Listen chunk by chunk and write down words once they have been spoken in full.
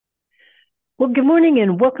Well, good morning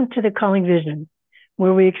and welcome to the Calling Vision,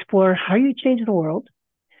 where we explore how you change the world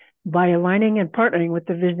by aligning and partnering with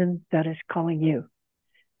the vision that is calling you,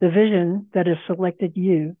 the vision that has selected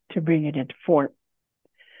you to bring it into form.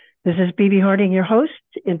 This is BB Harding, your host,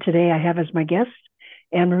 and today I have as my guest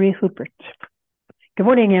Annmarie Huppert. Good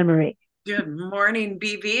morning, Annmarie. Good morning,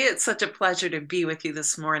 BB. It's such a pleasure to be with you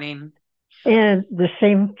this morning. And the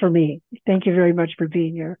same for me. Thank you very much for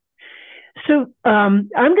being here. So I'm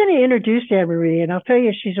going to introduce Annmarie, and I'll tell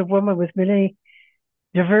you she's a woman with many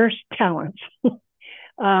diverse talents. Some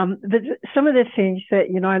of the things that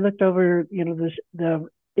I looked over, the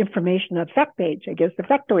information, the fact page, I guess, the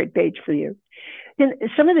factoid page for you. And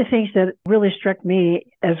some of the things that really struck me,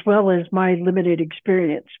 as well as my limited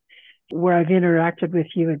experience where I've interacted with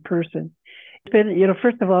you in person. It's been,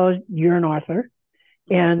 first of all, you're an author,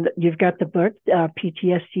 and you've got the book,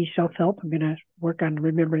 PTSD Self-Help. I'm going to work on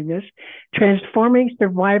remembering this, Transforming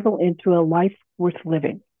Survival into a Life Worth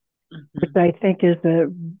Living, which I think is a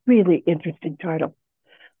really interesting title.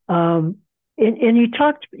 And you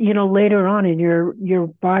talked, later on in your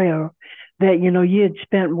bio that, you had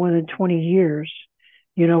spent more than 20 years,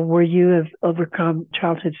 where you have overcome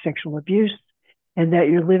childhood sexual abuse and that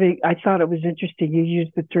you're living. I thought it was interesting. You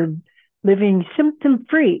used the term living symptom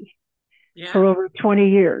free for over 20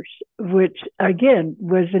 years, which again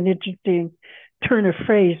was an interesting turn of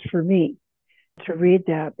phrase for me to read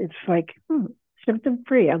that. It's like, symptom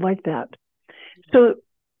free. I like that. So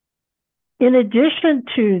in addition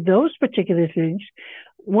to those particular things,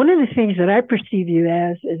 one of the things that I perceive you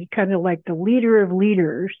as is kind of like the leader of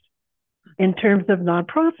leaders in terms of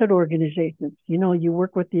nonprofit organizations. You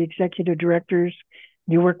work with the executive directors,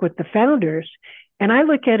 you work with the founders, and I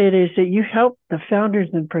look at it as that you help the founders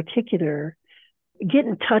in particular get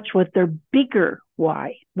in touch with their bigger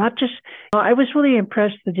why. Not just, I was really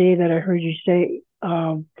impressed the day that I heard you say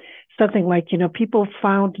something like, people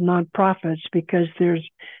found nonprofits because there's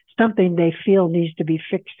something they feel needs to be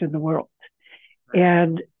fixed in the world.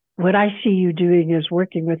 And what I see you doing is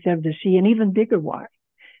working with them to see an even bigger why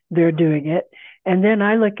they're doing it. And then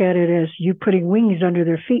I look at it as you putting wings under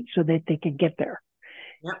their feet so that they can get there.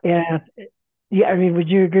 Yep. And yeah, I mean, would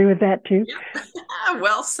you agree with that too? Yep.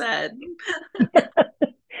 Well said.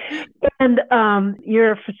 And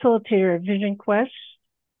you're a facilitator of Vision Quests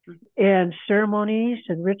and ceremonies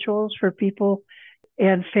and rituals for people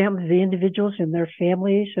and families, the individuals and their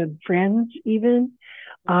families and friends even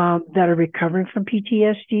that are recovering from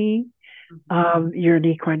PTSD. You're an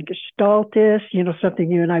equine gestaltist, something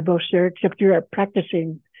you and I both share, except you're a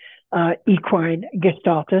practicing equine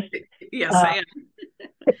gestaltist. Yes, I am.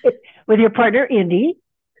 With your partner, Indy,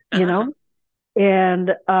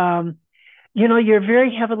 and, you're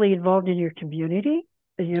very heavily involved in your community.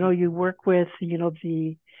 You work with,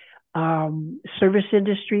 the service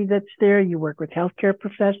industry that's there. You work with healthcare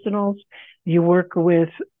professionals. You work with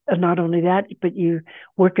not only that, but you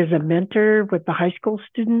work as a mentor with the high school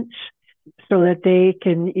students so that they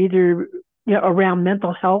can either, around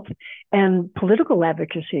mental health and political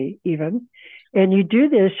advocacy even. And you do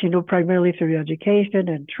this, primarily through education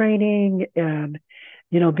and training and,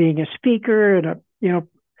 being a speaker and a,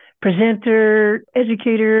 presenter,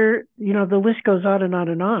 educator, the list goes on and on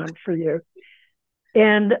and on for you.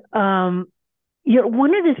 And,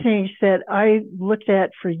 one of the things that I looked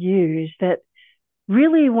at for you is that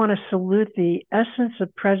really want to salute the essence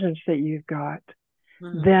of presence that you've got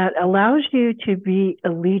that allows you to be a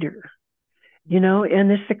leader,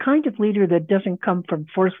 and it's the kind of leader that doesn't come from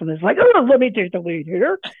forcefulness, like, oh, let me take the lead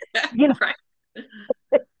here. Right.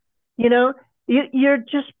 You're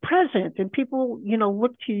just present and people,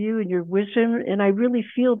 look to you and your wisdom. And I really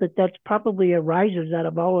feel that that's probably arises out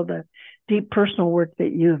of all of the deep personal work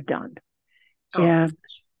that you've done. Oh. And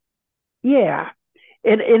yeah.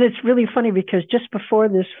 And it's really funny because just before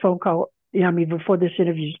this phone call, before this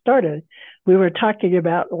interview started, we were talking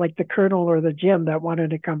about like the colonel or the Jim that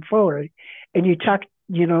wanted to come forward. And you talked,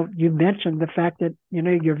 you mentioned the fact that,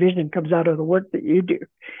 your vision comes out of the work that you do,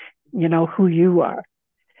 who you are.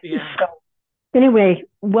 Yeah. So anyway,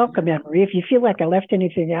 welcome, Annmarie. If you feel like I left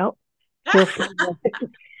anything out, feel free.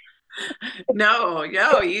 No,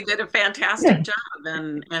 you did a fantastic job,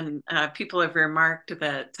 and people have remarked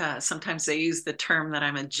that sometimes they use the term that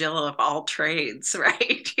I'm a Jill of all trades,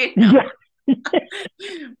 right? Yeah.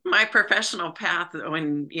 My professional path,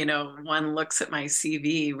 when one looks at my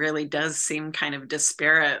CV, really does seem kind of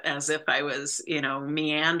disparate, as if I was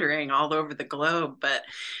meandering all over the globe. But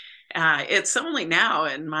It's only now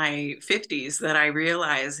in my 50s that I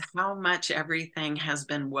realize how much everything has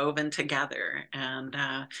been woven together. And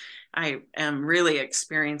I am really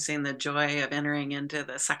experiencing the joy of entering into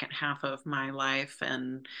the second half of my life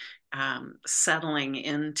and settling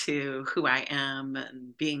into who I am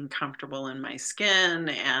and being comfortable in my skin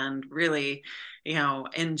and really,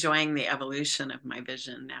 enjoying the evolution of my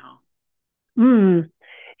vision now. Mm.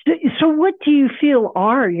 So what do you feel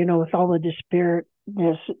are, with all the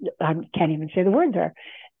disparateness, I can't even say the word there.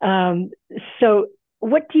 Um, so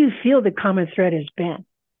what do you feel the common thread has been?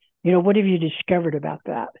 What have you discovered about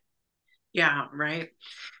that? Yeah, right.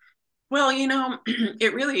 Well,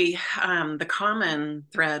 it really, the common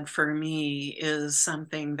thread for me is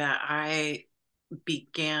something that I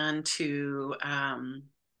began to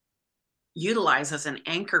utilize as an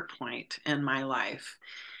anchor point in my life.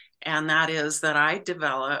 And that is that I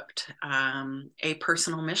developed a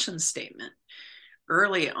personal mission statement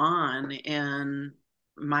early on in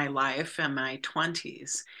my life and my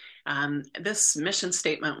 20s. This mission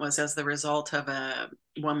statement was as the result of a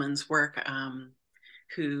woman's work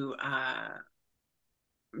who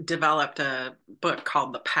developed a book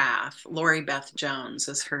called The Path. Lori Beth Jones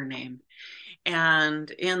is her name.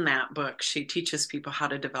 And in that book, she teaches people how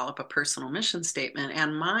to develop a personal mission statement.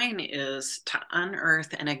 And mine is to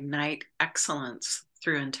unearth and ignite excellence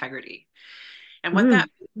through integrity. And what Mm. that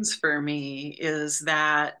means for me is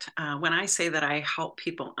that when I say that I help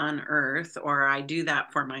people unearth, or I do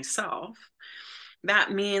that for myself,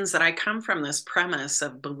 that means that I come from this premise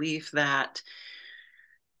of belief that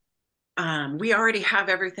we already have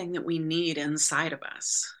everything that we need inside of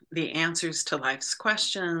us, the answers to life's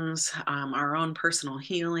questions, our own personal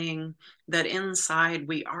healing, that inside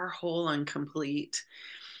we are whole and complete.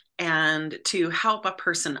 And to help a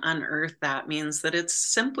person unearth that means that it's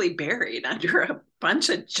simply buried under a bunch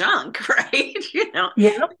of junk, right?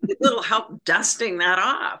 Yeah. A little help dusting that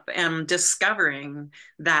off and discovering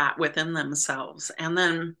that within themselves. And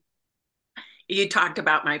then you talked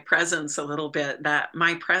about my presence a little bit, that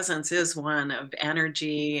my presence is one of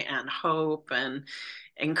energy and hope and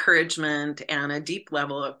encouragement and a deep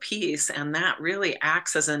level of peace. And that really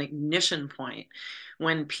acts as an ignition point.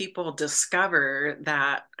 When people discover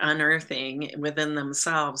that unearthing within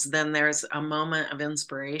themselves, then there's a moment of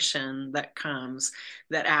inspiration that comes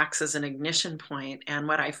that acts as an ignition point. And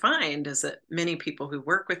what I find is that many people who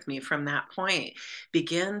work with me from that point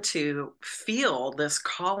begin to feel this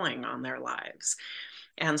calling on their lives.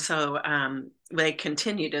 And so they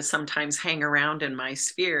continue to sometimes hang around in my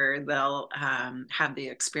sphere. They'll have the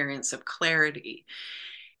experience of clarity.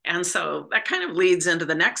 And so that kind of leads into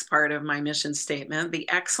the next part of my mission statement, the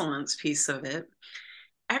excellence piece of it.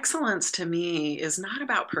 Excellence to me is not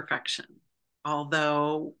about perfection.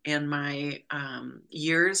 Although in my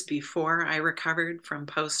years before I recovered from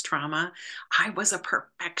post trauma, I was a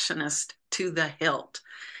perfectionist to the hilt.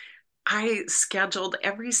 I scheduled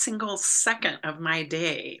every single second of my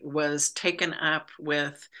day was taken up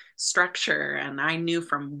with structure, and I knew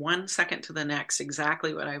from one second to the next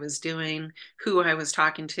exactly what I was doing, who I was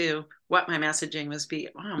talking to, what my messaging was be.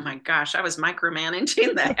 Oh my gosh, I was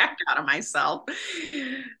micromanaging the heck out of myself.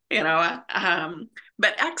 you know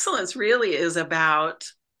but excellence really is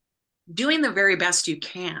about doing the very best you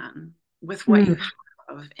can with what you Mm.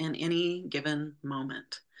 have in any given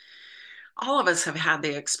moment. All of us have had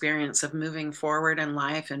the experience of moving forward in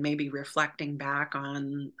life and maybe reflecting back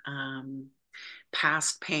on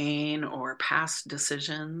past pain or past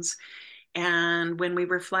decisions. And when we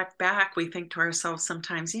reflect back, we think to ourselves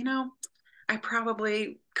sometimes, I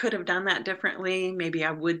probably could have done that differently. Maybe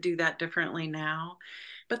I would do that differently now.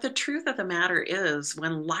 But the truth of the matter is,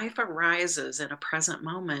 when life arises in a present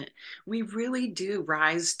moment, we really do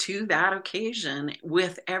rise to that occasion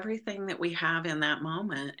with everything that we have in that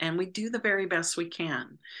moment, and we do the very best we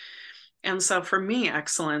can. And so for me,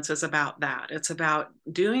 excellence is about that. It's about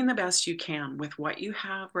doing the best you can with what you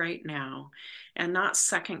have right now and not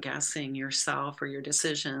second guessing yourself or your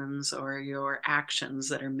decisions or your actions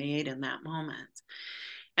that are made in that moment.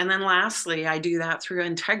 And then lastly, I do that through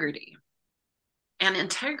integrity. And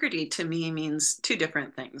integrity to me means two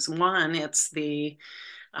different things. One, it's the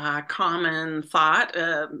common thought,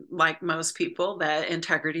 like most people, that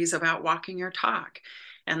integrity is about walking your talk.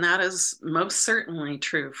 And that is most certainly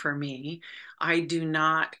true for me. I do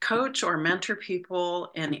not coach or mentor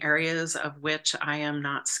people in areas of which I am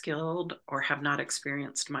not skilled or have not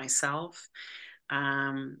experienced myself.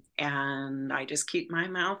 And I just keep my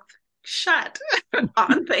mouth shut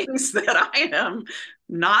on things that I am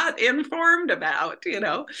not informed about.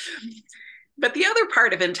 But the other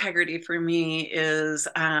part of integrity for me is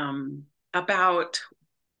about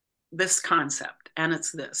this concept, and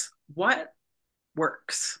it's this: what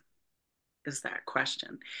works is that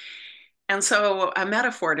question. And so a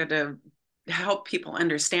metaphor to help people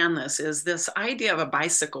understand this is this idea of a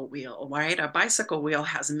bicycle wheel, right? A bicycle wheel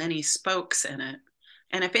has many spokes in it.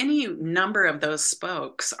 And if any number of those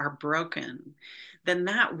spokes are broken, then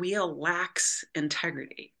that wheel lacks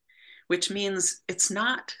integrity, which means it's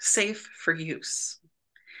not safe for use.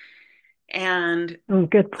 And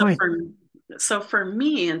Good so point. for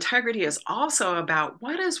me, integrity is also about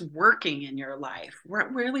what is working in your life,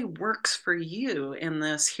 what really works for you in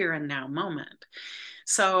this here and now moment.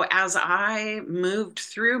 So as I moved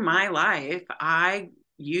through my life, I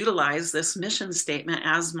utilized this mission statement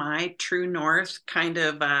as my true north kind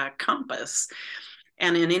of compass.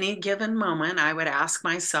 And in any given moment, I would ask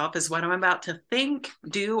myself, is what I'm about to think,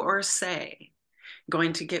 do, or say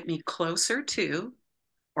going to get me closer to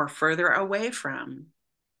or further away from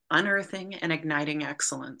unearthing and igniting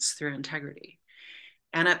excellence through integrity?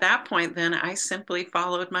 And at that point, then I simply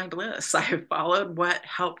followed my bliss. I followed what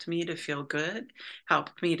helped me to feel good,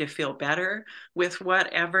 helped me to feel better with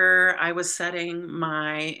whatever I was setting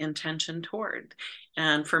my intention toward.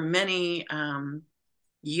 And for many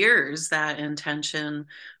years, that intention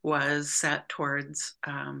was set towards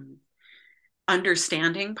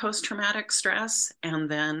understanding post traumatic stress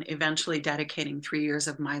and then eventually dedicating 3 years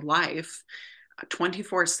of my life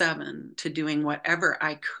 24/7 to doing whatever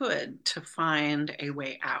I could to find a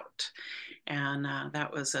way out. And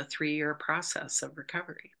that was a 3 year process of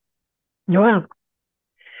recovery. Wow.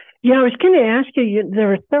 Yeah, I was going to ask you, there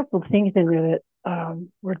were several things in there that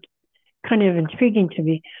were kind of intriguing to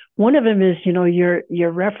me. One of them is,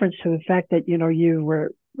 your reference to the fact that, you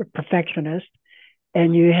were a perfectionist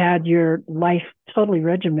and you had your life totally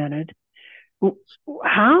regimented.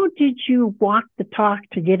 How did you walk the talk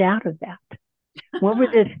to get out of that? What were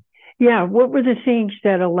the things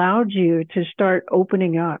that allowed you to start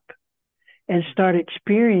opening up and start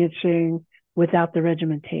experiencing without the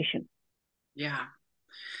regimentation? Yeah.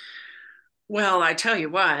 Well, I tell you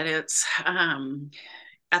what, it's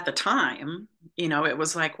at the time, it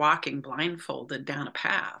was like walking blindfolded down a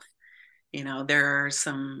path. There are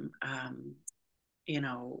some, you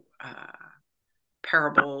know, uh,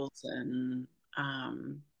 parables and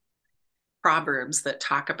proverbs that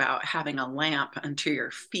talk about having a lamp unto your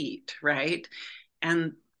feet, right?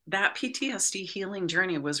 And that PTSD healing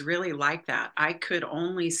journey was really like that. I could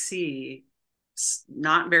only see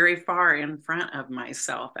not very far in front of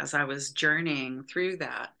myself as I was journeying through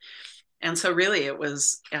that. And so, really, it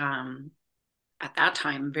was at that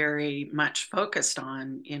time very much focused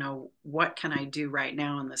on, what can I do right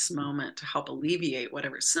now in this moment to help alleviate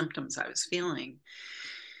whatever symptoms I was feeling.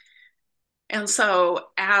 And so,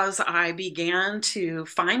 as I began to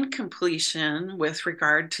find completion with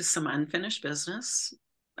regard to some unfinished business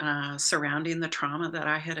surrounding the trauma that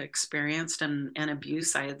I had experienced and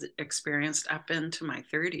abuse I had experienced up into my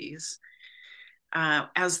 30s,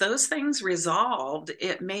 as those things resolved,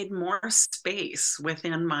 it made more space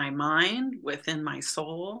within my mind, within my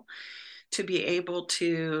soul, to be able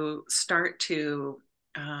to start to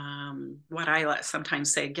what I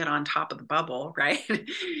sometimes say, get on top of the bubble, right?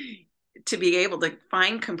 To be able to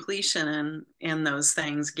find completion in those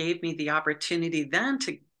things gave me the opportunity then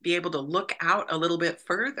to be able to look out a little bit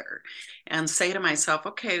further and say to myself,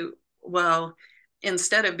 okay, well,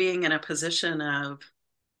 instead of being in a position of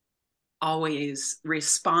always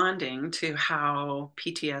responding to how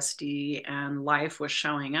PTSD and life was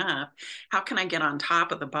showing up, how can I get on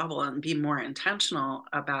top of the bubble and be more intentional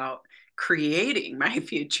about creating my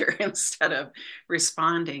future instead of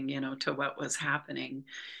responding, to what was happening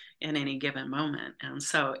in any given moment? And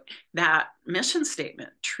so that mission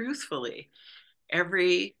statement, truthfully,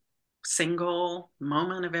 every single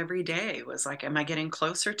moment of every day was like, am I getting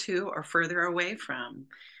closer to or further away from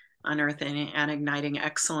unearthing and igniting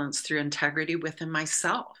excellence through integrity within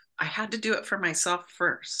myself? I had to do it for myself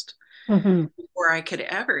first Mm-hmm. before I could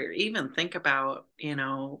ever even think about,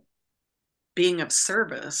 being of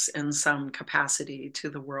service in some capacity to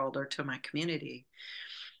the world or to my community.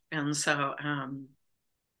 And so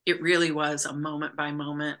it really was a moment by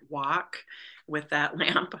moment walk with that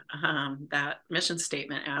lamp, that mission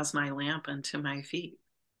statement as my lamp unto my feet.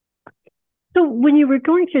 So when you were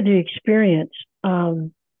going through the experience,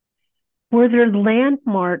 were there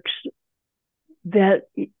landmarks that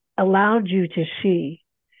allowed you to see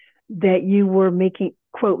that you were making,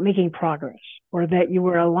 quote, making progress, or that you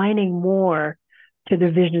were aligning more to the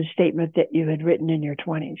vision statement that you had written in your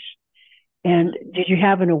 20s? And did you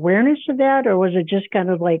have an awareness of that, or was it just kind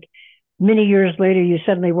of like many years later you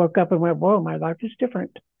suddenly woke up and went, whoa, my life is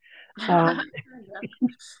different? No,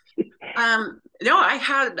 I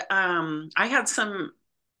had some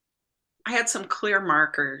I had some clear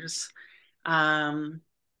markers. Um,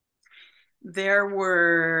 there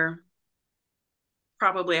were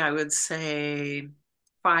probably, I would say,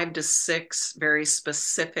 5 to 6 very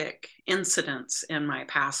specific incidents in my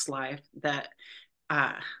past life that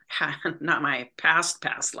uh, not my past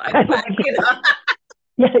life, but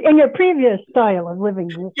Yeah, in your previous style of living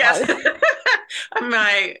this yes, life.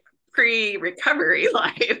 my pre-recovery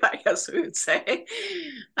life, I guess we would say.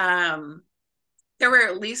 Um, there were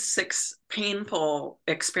at least 6 painful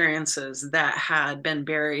experiences that had been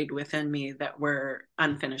buried within me that were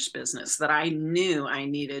unfinished business that I knew I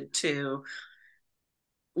needed to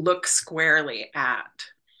look squarely at.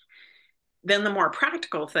 Then the more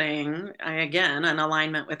practical thing, again, an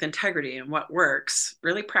alignment with integrity and what works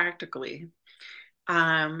really practically.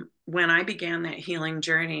 When I began that healing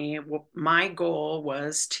journey, my goal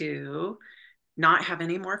was to not have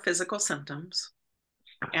any more physical symptoms.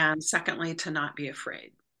 And secondly, to not be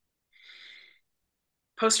afraid.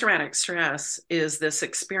 Post-traumatic stress is this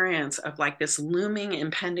experience of like this looming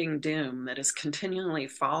impending doom that is continually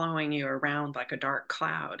following you around like a dark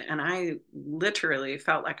cloud. And I literally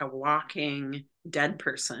felt like a walking dead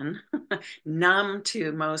person, numb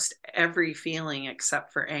to most every feeling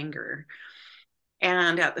except for anger.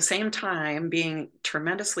 And at the same time, being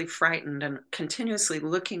tremendously frightened and continuously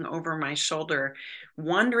looking over my shoulder,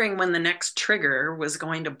 wondering when the next trigger was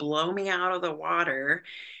going to blow me out of the water.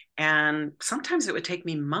 And sometimes it would take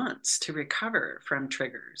me months to recover from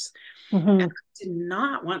triggers. And Mm-hmm. I did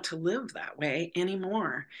not want to live that way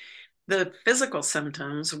anymore. The physical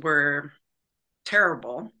symptoms were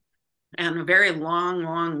terrible, and a very long,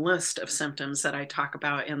 long list of symptoms that I talk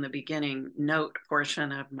about in the beginning note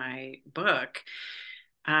portion of my book.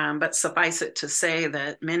 But suffice it to say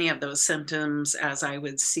that many of those symptoms, as I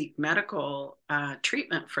would seek medical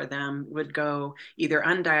treatment for them, would go either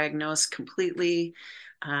undiagnosed completely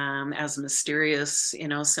as mysterious,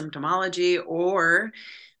 symptomology, or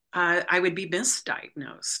I would be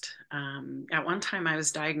misdiagnosed. At one time, I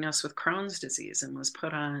was diagnosed with Crohn's disease and was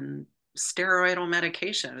put on steroidal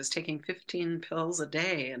medication. I was taking 15 pills a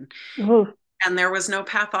day, and there was no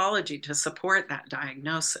pathology to support that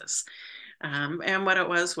diagnosis. And what it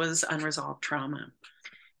was unresolved trauma.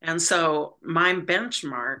 And so my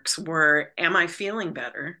benchmarks were, am I feeling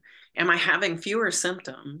better? Am I having fewer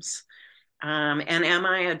symptoms? And am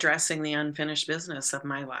I addressing the unfinished business of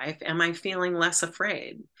my life? Am I feeling less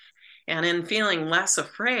afraid? And in feeling less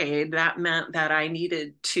afraid, that meant that I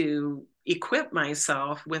needed to equip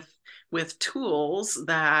myself with tools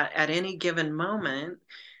that at any given moment,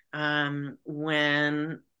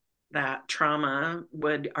 when that trauma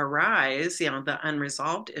would arise, the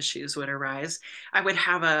unresolved issues would arise, I would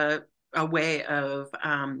have a way of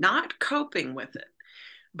not coping with it,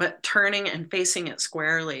 but turning and facing it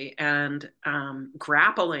squarely and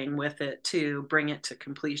grappling with it to bring it to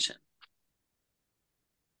completion.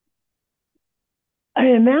 I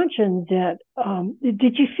imagine that.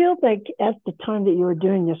 Did you feel like at the time that you were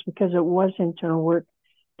doing this, because it was internal work,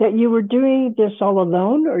 that you were doing this all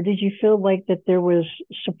alone, or did you feel like that there was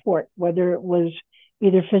support, whether it was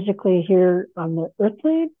either physically here on the earth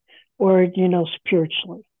plane or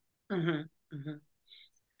spiritually? Mm-hmm. Mm-hmm.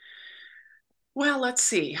 Well, let's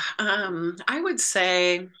see. I would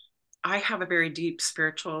say I have a very deep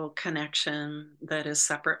spiritual connection that is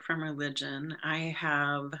separate from religion. I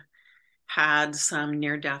have had some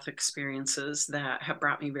near death experiences that have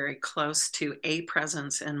brought me very close to a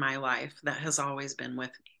presence in my life that has always been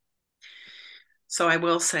with me. So I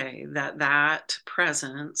will say that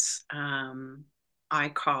presence, I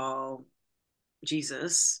call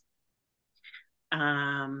Jesus,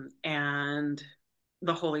 and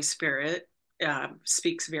the Holy Spirit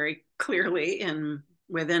speaks very clearly in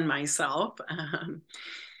within myself.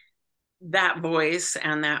 That voice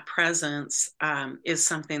and that presence is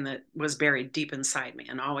something that was buried deep inside me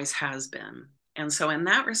and always has been. And so, in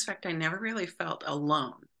that respect, I never really felt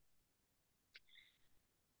alone.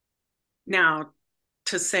 Now,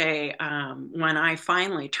 to say, when I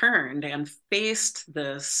finally turned and faced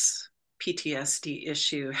this PTSD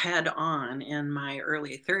issue head on in my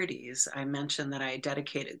early 30s, I mentioned that I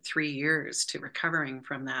dedicated 3 years to recovering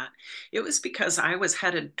from that. It was because I was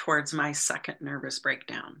headed towards my second nervous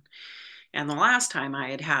breakdown. And the last time I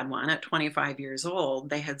had had one at 25 years old,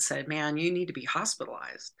 they had said, man, you need to be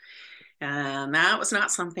hospitalized. And that was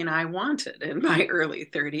not something I wanted in my early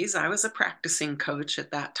 30s. I was a practicing coach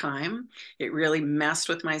at that time. It really messed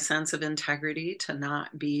with my sense of integrity to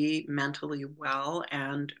not be mentally well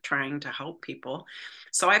and trying to help people.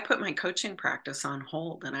 So I put my coaching practice on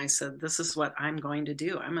hold and I said, this is what I'm going to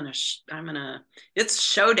do. It's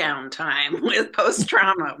showdown time with post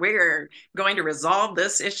trauma. We're going to resolve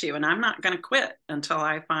this issue and I'm not going to quit until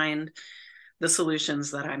I find the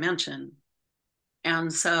solutions that I mentioned.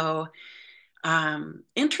 And so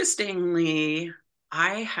interestingly,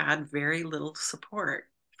 I had very little support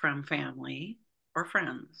from family or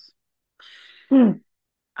friends. Hmm.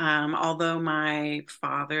 Although my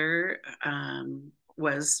father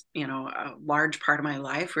was, a large part of my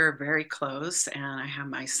life, we were very close, and I have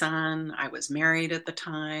my son. I was married at the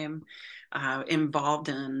time, involved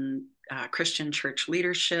in Christian church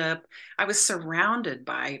leadership. I was surrounded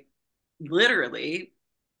by literally,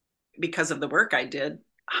 because of the work I did,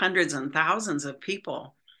 hundreds and thousands of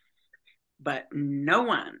people, but no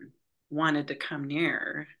one wanted to come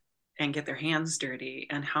near and get their hands dirty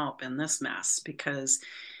and help in this mess because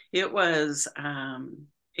it was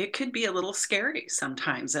it could be a little scary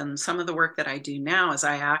sometimes. And some of the work that I do now is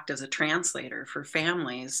I act as a translator for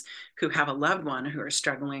families who have a loved one who are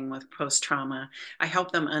struggling with post trauma. I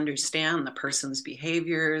help them understand the person's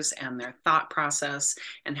behaviors and their thought process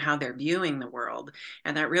and how they're viewing the world,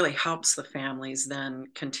 and that really helps the families then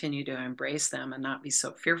continue to embrace them and not be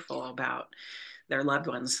so fearful about their loved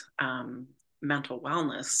ones mental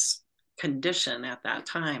wellness condition at that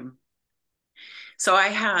time. So I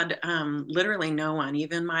had literally no one.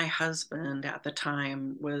 Even my husband at the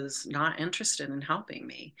time was not interested in helping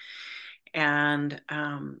me. And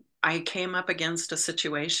I came up against a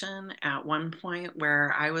situation at one point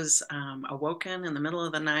where I was awoken in the middle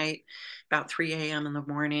of the night, about 3 a.m. in the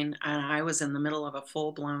morning, and I was in the middle of a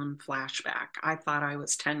full blown flashback. I thought I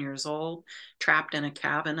was 10 years old, trapped in a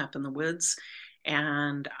cabin up in the woods,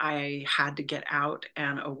 and I had to get out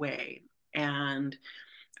and away. And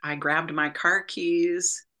I grabbed my car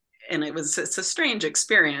keys, and it's a strange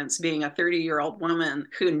experience being a 30-year-old woman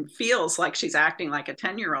who feels like she's acting like a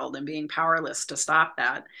 10-year-old and being powerless to stop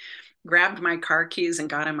that. Grabbed my car keys and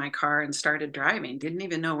got in my car and started driving. Didn't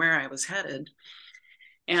even know where I was headed.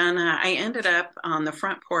 And I ended up on the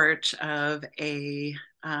front porch of at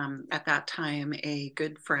that time, a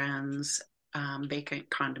good friend's vacant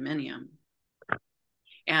condominium.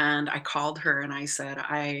 And I called her and I said,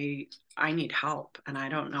 I need help and I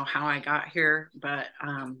don't know how I got here, but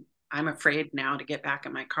I'm afraid now to get back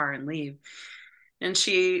in my car and leave. And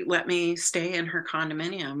she let me stay in her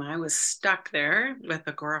condominium. I was stuck there with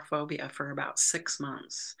agoraphobia for about 6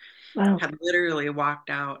 months. Wow. Had literally walked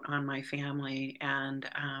out on my family, and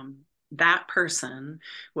that person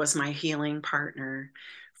was my healing partner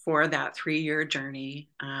for that 3-year journey.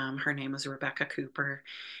 Her name was Rebecca Cooper,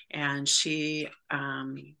 and she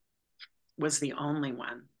was the only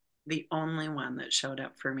one that showed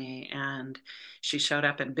up for me. And she showed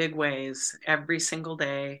up in big ways every single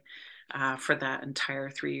day for that entire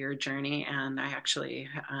 3-year journey. And I actually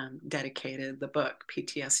dedicated the book,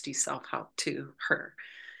 PTSD Self Help, to her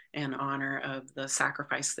in honor of the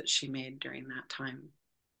sacrifice that she made during that time.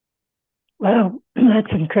 Wow.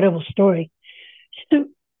 That's an incredible story. So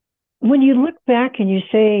when you look back and you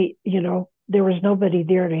say, there was nobody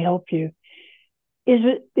there to help you, is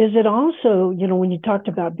it also, when you talked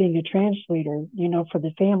about being a translator, for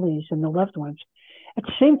the families and the loved ones, at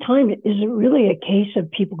the same time, is it really a case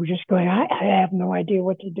of people just going, I have no idea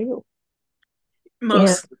what to do? And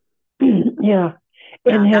Most, yeah, yeah,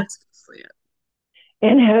 and have that's mostly it.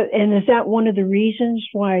 and is that one of the reasons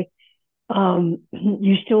why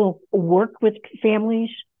you still work with families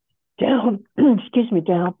to help, excuse me,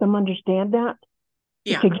 to help them understand that,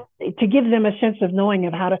 Yeah, to give them a sense of knowing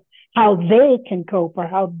of how they can cope or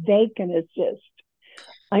how they can assist.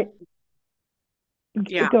 I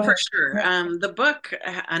yeah, Go for ahead. sure. The book,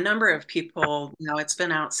 a number of people, it's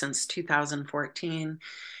been out since 2014,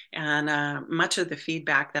 and much of the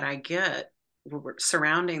feedback that I get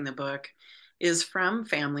surrounding the book is from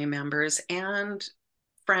family members and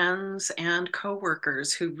friends and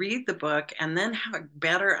coworkers who read the book and then have a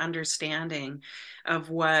better understanding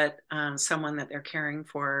of what someone that they're caring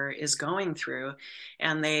for is going through,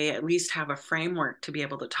 and they at least have a framework to be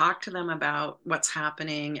able to talk to them about what's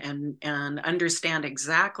happening and understand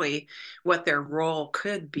exactly what their role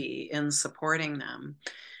could be in supporting them.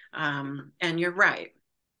 And you're right,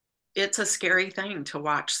 it's a scary thing to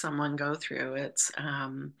watch someone go through.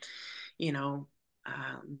 You know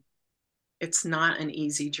um, it's not an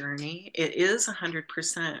easy journey. It is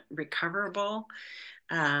 100% recoverable.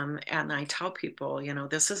 And I tell people,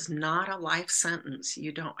 this is not a life sentence.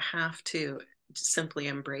 You don't have to simply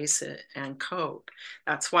embrace it and cope.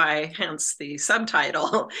 That's why, hence the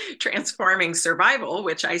subtitle, Transforming Survival,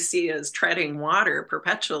 which I see as treading water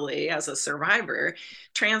perpetually as a survivor,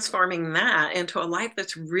 transforming that into a life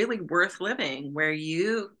that's really worth living, where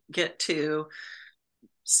you get to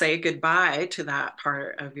say goodbye to that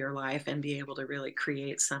part of your life and be able to really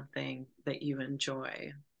create something that you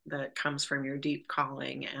enjoy, that comes from your deep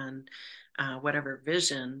calling and whatever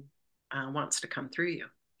vision wants to come through you.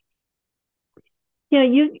 Yeah,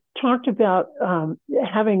 you talked about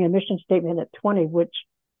having a mission statement at 20, which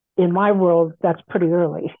in my world, that's pretty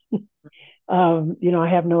early. I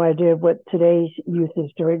have no idea what today's youth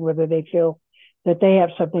is doing, whether they feel that they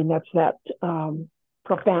have something that's that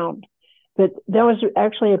profound. But that was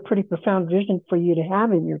actually a pretty profound vision for you to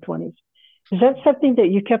have in your 20s. Is that something that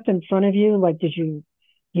you kept in front of you? Like, did you,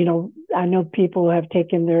 I know people have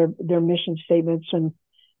taken their mission statements and,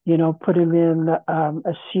 put them in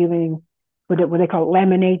a ceiling, what they call it,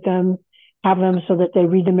 laminate them, have them so that they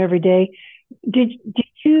read them every day. Did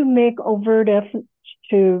you make overt efforts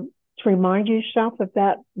to remind yourself of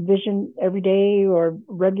that vision every day or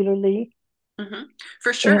regularly? Mm-hmm.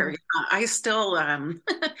 For sure. I still,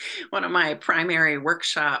 one of my primary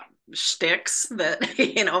workshop shticks that,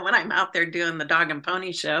 when I'm out there doing the dog and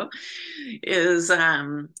pony show is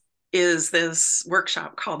this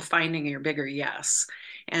workshop called Finding Your Bigger Yes.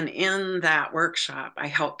 And in that workshop, I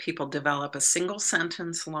help people develop a single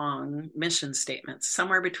sentence long mission statement,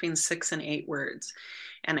 somewhere between 6 and 8 words.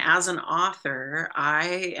 And as an author,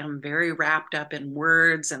 I am very wrapped up in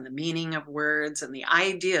words and the meaning of words and the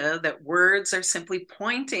idea that words are simply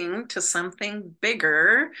pointing to something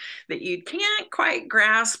bigger that you can't quite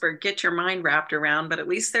grasp or get your mind wrapped around, but at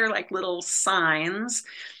least they're like little signs.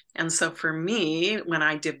 And so for me, when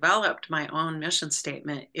I developed my own mission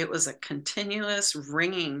statement, it was a continuous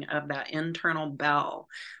ringing of that internal bell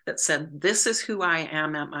that said, this is who I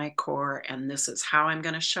am at my core, and this is how I'm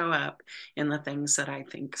going to show up in the things that I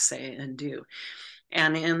think, say, and do.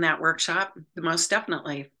 And in that workshop, most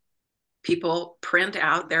definitely, people print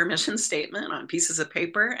out their mission statement on pieces of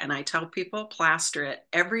paper, and I tell people, plaster it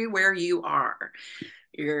everywhere you are.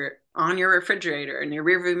 You're on your refrigerator, in your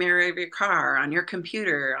rearview mirror of your car, on your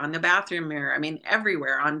computer, on the bathroom mirror,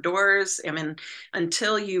 everywhere, on doors,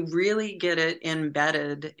 until you really get it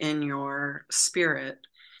embedded in your spirit.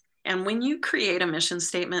 And when you create a mission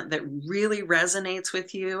statement that really resonates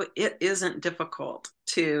with you, it isn't difficult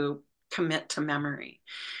to commit to memory.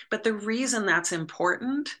 But the reason that's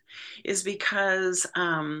important is because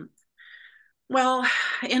well,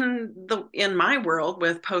 in my world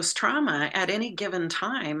with post trauma, at any given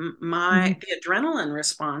time, the adrenaline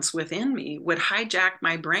response within me would hijack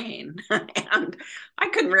my brain, and I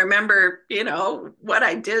couldn't remember, what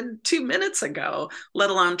I did 2 minutes ago, let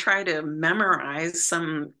alone try to memorize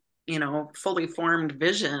some, fully formed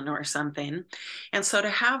vision or something. And so to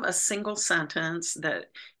have a single sentence that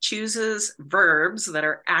chooses verbs that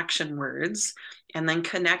are action words, and then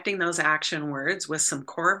connecting those action words with some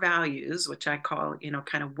core values, which I call,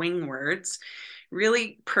 kind of wing words,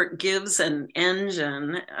 really gives an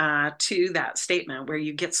engine to that statement where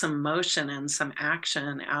you get some motion and some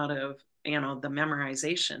action out of, the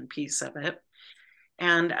memorization piece of it.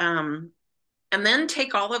 And then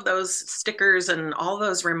take all of those stickers and all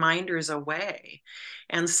those reminders away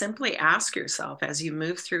and simply ask yourself as you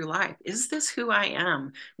move through life, is this who I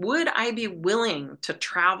am? Would I be willing to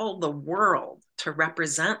travel the world to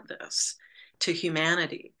represent this to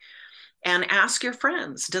humanity? And ask your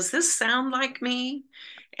friends, does this sound like me?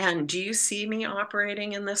 And do you see me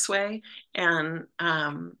operating in this way? And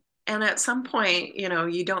at some point,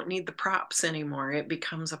 you don't need the props anymore. It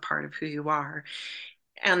becomes a part of who you are.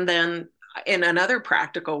 And then in another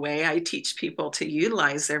practical way, I teach people to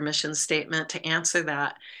utilize their mission statement to answer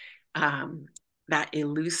that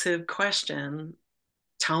elusive question.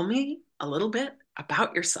 Tell me a little bit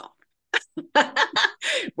about yourself.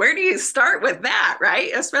 Where do you start with that,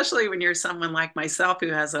 right? Especially when you're someone like myself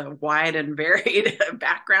who has a wide and varied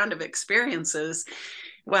background of experiences.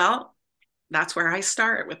 Well, that's where I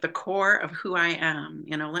start, with the core of who I am.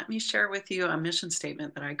 Let me share with you a mission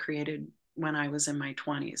statement that I created when I was in my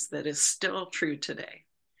 20s that is still true today.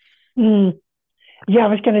 Yeah, I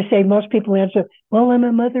was going to say most people answer, well, I'm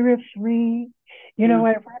a mother of 3. I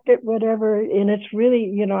work at whatever. And it's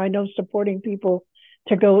really, I know supporting people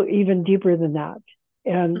to go even deeper than that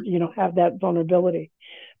and, have that vulnerability.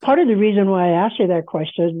 Part of the reason why I asked you that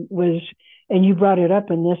question was, and you brought it up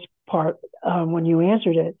in this part when you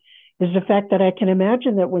answered it, is the fact that I can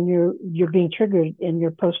imagine that when you're being triggered in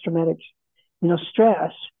your post-traumatic,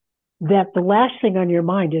 stress, that the last thing on your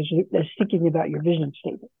mind is thinking about your vision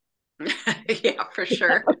statement. Yeah, for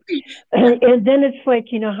sure. And then it's like,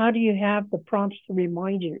 how do you have the prompts to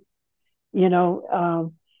remind you,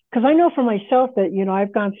 because I know for myself that,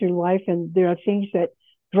 I've gone through life and there are things that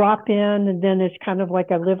drop in and then it's kind of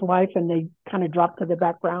like I live life and they kind of drop to the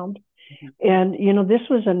background. And, this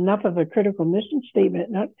was enough of a critical mission statement.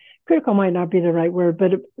 Not critical might not be the right word,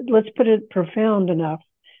 but let's put it profound enough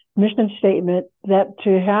mission statement that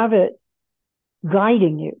to have it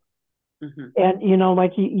guiding you. Mm-hmm. And,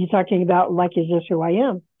 like you're talking about, like, is this who I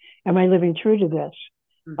am? Am I living true to this?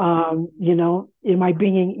 Am I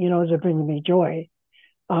bringing, is it bringing me joy?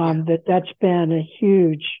 That's been a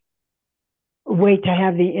huge way to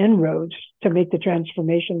have the inroads to make the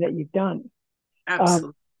transformation that you've done.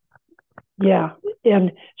 Absolutely. Yeah.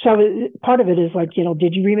 And so part of it is like,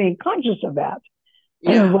 did you remain conscious of that?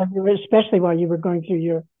 Yeah. Especially while you were going through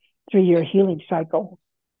your 3-year healing cycle?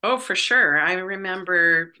 Oh, for sure. I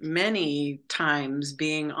remember many times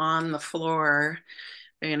being on the floor,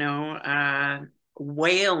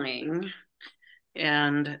 wailing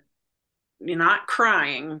and not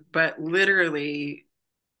crying, but literally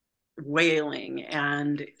wailing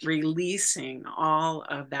and releasing all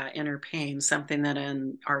of that inner pain, something that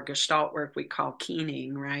in our Gestalt work we call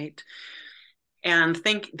keening, right? And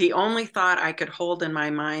think the only thought I could hold in my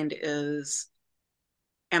mind is,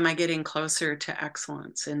 am I getting closer to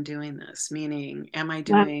excellence in doing this? Meaning, am I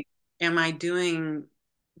doing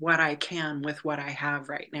what I can with what I have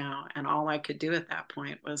right now? And all I could do at that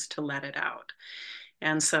point was to let it out.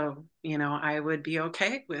 And so, I would be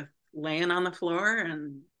okay with laying on the floor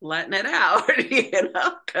and letting it out,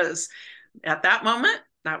 because at that moment,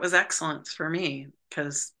 that was excellence for me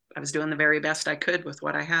because I was doing the very best I could with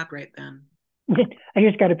what I had right then. I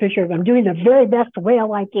just got a picture of I'm doing the very best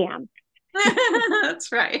wail I can.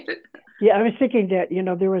 That's right. Yeah, I was thinking that,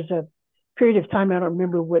 there was a period of time, I don't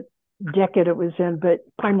remember what decade it was in, but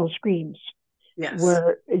primal screams, Yes.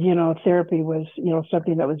 where, therapy was,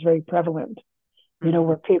 something that was very prevalent,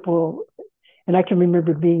 where people, and I can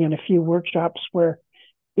remember being in a few workshops where,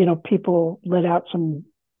 people let out some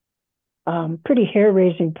pretty hair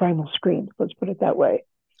raising primal screams. Let's put it that way.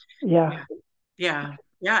 Yeah. Yeah. Yeah.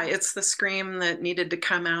 Yeah. It's the scream that needed to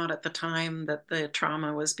come out at the time that the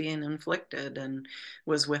trauma was being inflicted and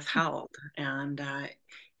was withheld. And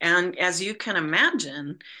as you can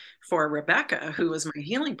imagine, for Rebecca, who was my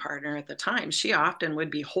healing partner at the time, she often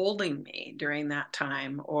would be holding me during that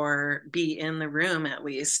time or be in the room at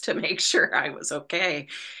least to make sure I was okay.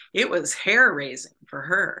 It was hair raising for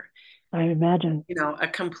her. I imagine. A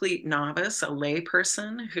complete novice, a lay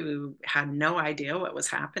person who had no idea what was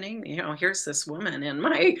happening. Here's this woman in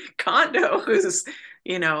my condo who's,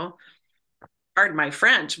 you know, pardon my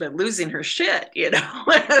French, but losing her shit.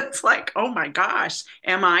 It's like, oh my gosh,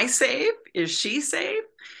 am I safe? Is she safe?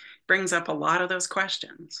 Brings up a lot of those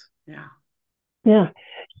questions. Yeah. Yeah.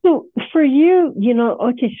 So for you,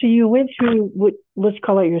 okay, so you went through what, let's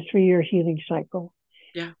call it your 3-year healing cycle.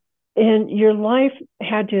 Yeah. And your life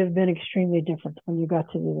had to have been extremely different when you got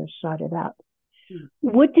to the other side of that. Hmm.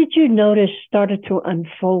 What did you notice started to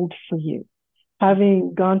unfold for you,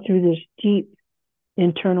 having gone through this deep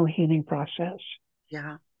internal healing process?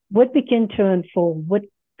 Yeah. What began to unfold? What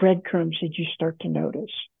breadcrumbs did you start to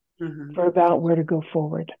notice for about where to go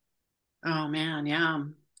forward? Oh man, yeah.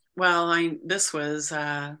 Well,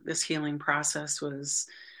 this healing process was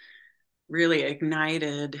really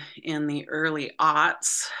ignited in the early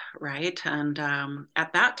aughts, right? And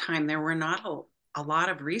at that time, there were not a lot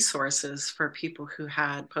of resources for people who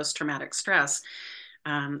had post traumatic stress,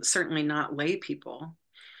 certainly not lay people.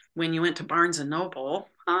 When you went to Barnes and Noble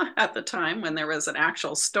at the time, when there was an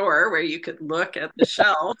actual store where you could look at the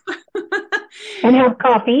shelf And have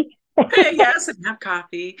coffee. yes, and have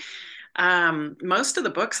coffee. Most of the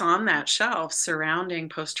books on that shelf surrounding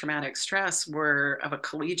post-traumatic stress were of a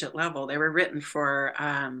collegiate level. They were written for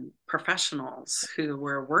professionals who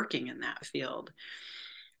were working in that field.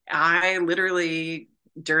 I literally,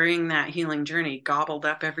 during that healing journey, gobbled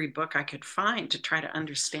up every book I could find to try to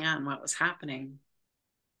understand what was happening.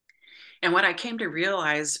 And what I came to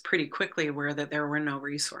realize pretty quickly were that there were no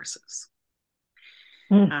resources.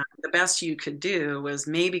 The best you could do was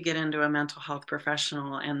maybe get into a mental health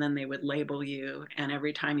professional and then they would label you. And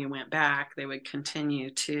every time you went back, they would continue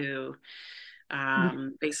to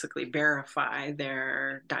basically verify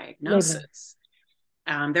their Labor. diagnosis.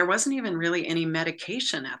 There wasn't even really any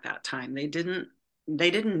medication at that time. They didn't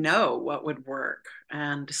know what would work.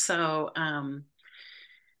 And so I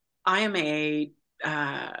am a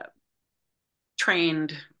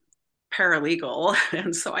trained paralegal,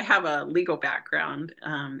 and so I have a legal background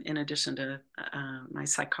in addition to my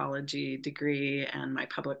psychology degree and my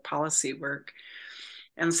public policy work.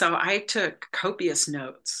 And so I took copious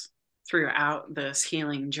notes throughout this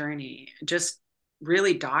healing journey, just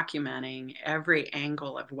really documenting every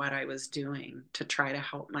angle of what I was doing to try to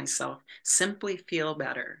help myself simply feel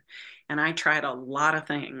better. And I tried a lot of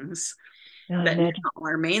things I that imagine. now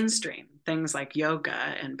are mainstream, things like yoga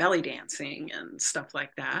and belly dancing and stuff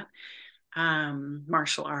like that,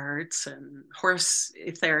 martial arts and horse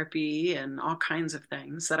therapy and all kinds of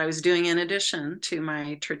things that I was doing in addition to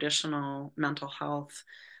my traditional mental health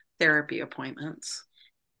therapy appointments.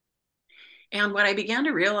 And what I began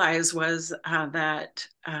to realize was that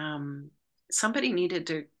somebody needed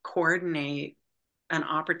to coordinate an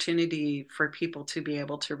opportunity for people to be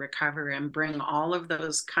able to recover and bring all of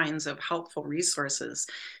those kinds of helpful resources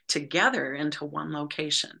together into one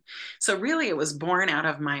location. So, really, it was born out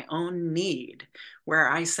of my own need, where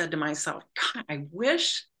I said to myself, God, I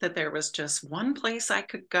wish that there was just one place I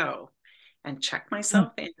could go and check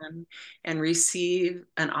myself in and receive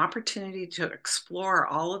an opportunity to explore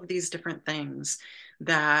all of these different things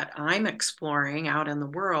that I'm exploring out in the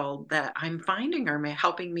world that I'm finding are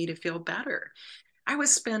helping me to feel better. I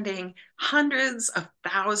was spending hundreds of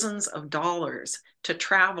thousands of dollars to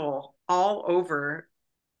travel all over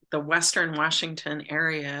the Western Washington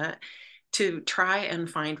area to try and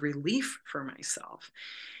find relief for myself.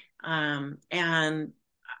 And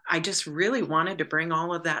I just really wanted to bring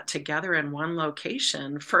all of that together in one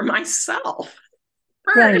location for myself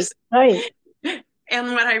Right, first. right.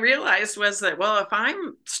 And what I realized was that, well, if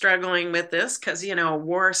I'm struggling with this, because,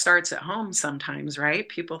 war starts at home sometimes, right?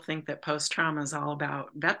 People think that post trauma is all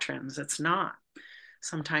about veterans. It's not.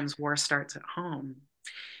 Sometimes war starts at home.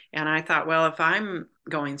 And I thought, well, if I'm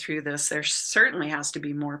going through this, there certainly has to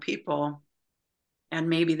be more people, and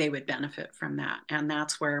maybe they would benefit from that. And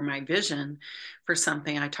that's where my vision for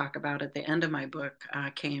something I talk about at the end of my book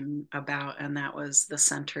came about. And that was the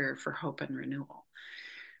Center for Hope and Renewal,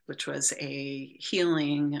 which was a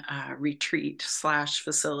healing retreat /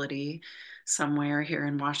 facility somewhere here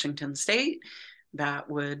in Washington State that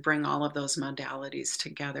would bring all of those modalities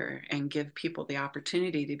together and give people the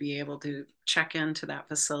opportunity to be able to check into that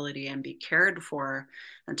facility and be cared for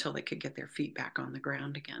until they could get their feet back on the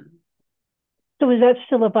ground again. So is that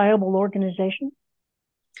still a viable organization?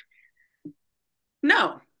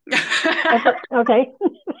 No. Okay. Okay.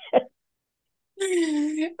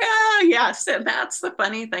 Yes, and that's the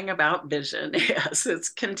funny thing about vision. Yes, it's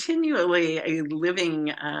continually a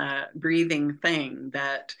living, breathing thing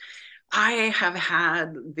that I have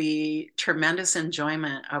had the tremendous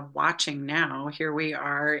enjoyment of watching now. Here we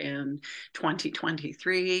are in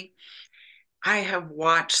 2023. I have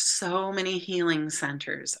watched so many healing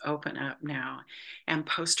centers open up now, and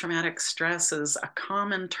post traumatic stress is a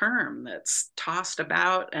common term that's tossed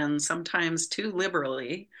about and sometimes too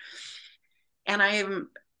liberally. And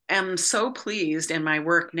am so pleased in my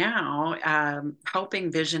work now,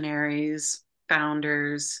 helping visionaries,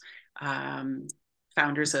 founders, um,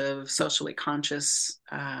 founders of socially conscious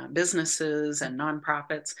businesses and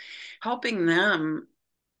nonprofits, helping them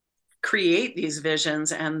create these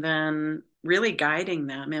visions and then really guiding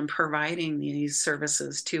them and providing these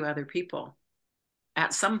services to other people.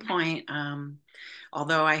 At some point,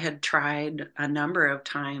 although I had tried a number of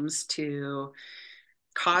times to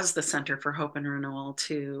cause the Center for Hope and Renewal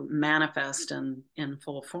to manifest in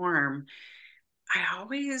full form, I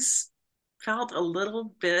always felt a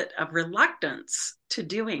little bit of reluctance to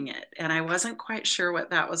doing it. And I wasn't quite sure what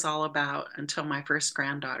that was all about until my first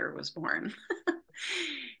granddaughter was born.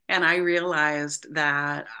 And I realized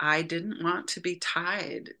that I didn't want to be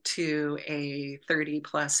tied to a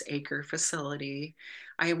 30+ acre facility.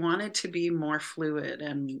 I wanted to be more fluid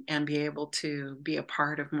and be able to be a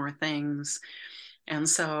part of more things. And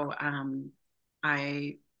so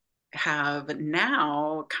I have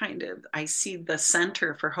now I see the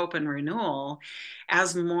Center for Hope and Renewal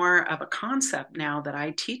as more of a concept now that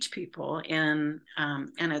I teach people in,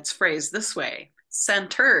 and it's phrased this way: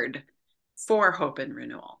 centered for hope and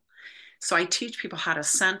renewal. So I teach people how to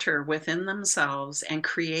center within themselves and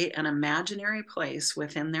create an imaginary place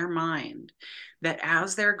within their mind that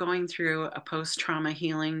as they're going through a post-trauma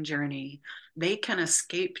healing journey, they can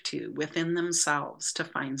escape to within themselves to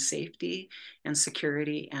find safety and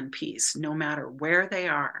security and peace, no matter where they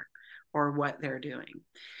are or what they're doing.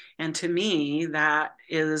 And to me, that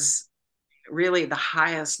is really the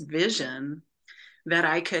highest vision that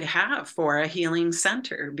I could have for a healing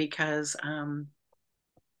center, because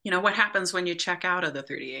what happens when you check out of the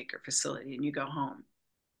 30-acre facility and you go home,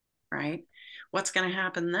 right? what's going to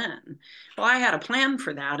happen then? Well, I had a plan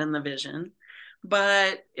for that in the vision,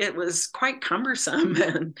 but it was quite cumbersome.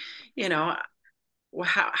 And, you know,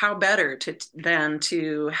 how better than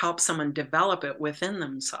to help someone develop it within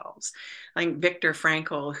themselves? Like Viktor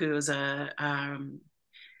Frankl, who's a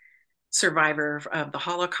survivor of the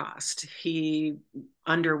Holocaust, he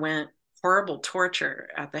underwent horrible torture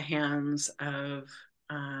at the hands of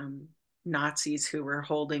um, Nazis who were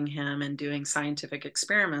holding him and doing scientific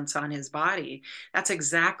experiments on his body. That's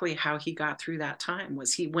exactly how he got through that time.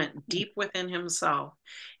 Was he went deep within himself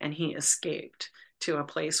and he escaped to a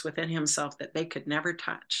place within himself that they could never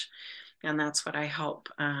touch. And that's what I help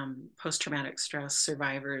post-traumatic stress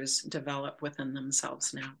survivors develop within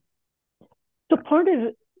themselves now. So part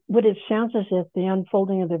of what it sounds as if the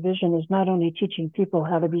unfolding of the vision is not only teaching people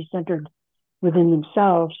how to be centered within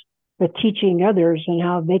themselves, but teaching others and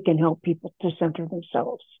how they can help people to center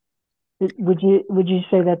themselves. Would you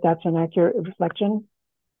say that that's an accurate reflection?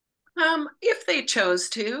 If they chose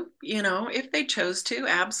to, if they chose to,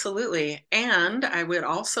 absolutely. And I would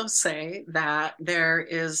also say that there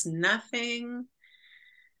is nothing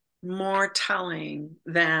more telling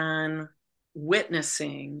than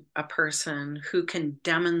witnessing a person who can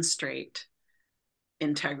demonstrate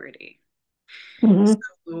integrity. Mm-hmm.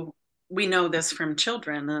 So we know this from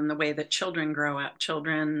children and the way that children grow up.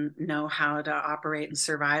 Children know how to operate and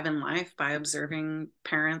survive in life by observing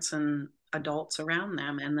parents and adults around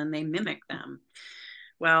them, and then they mimic them.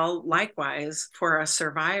 Well, likewise, for a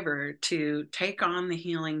survivor to take on the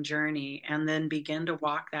healing journey and then begin to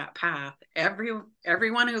walk that path,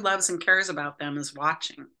 everyone who loves and cares about them is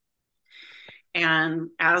watching.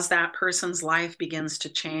 And as that person's life begins to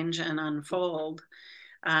change and unfold,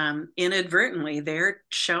 inadvertently, they're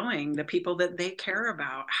showing the people that they care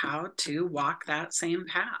about how to walk that same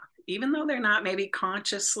path, even though they're not maybe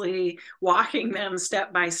consciously walking them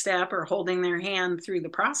step by step or holding their hand through the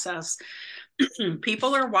process.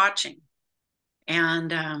 People are watching.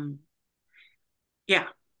 And yeah,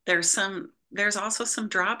 there's also some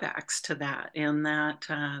drawbacks to that, in that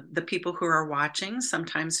the people who are watching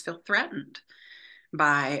sometimes feel threatened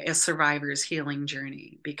by a survivor's healing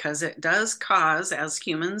journey, because it does cause, as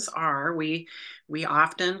humans are, we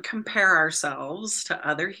often compare ourselves to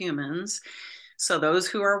other humans. So those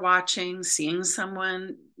who are watching, seeing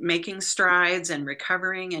someone making strides and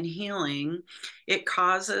recovering and healing, it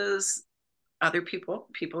causes other people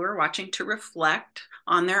who are watching to reflect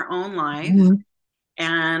on their own life Mm-hmm.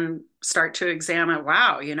 and start to examine,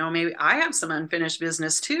 wow, maybe I have some unfinished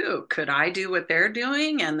business too. Could I do what they're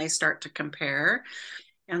doing? And they start to compare.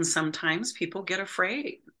 And sometimes people get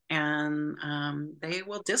afraid, and they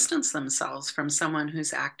will distance themselves from someone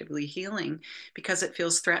who's actively healing because it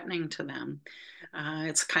feels threatening to them.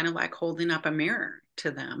 It's kind of like holding up a mirror to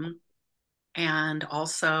them. And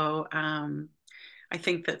also, I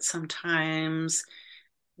think that sometimes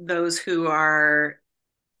those who are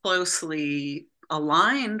closely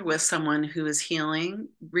aligned with someone who is healing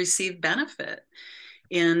receive benefit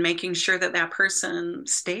in making sure that that person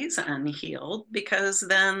stays unhealed, because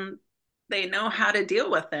then they know how to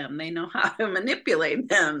deal with them. They know how to manipulate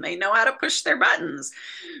them. They know how to push their buttons.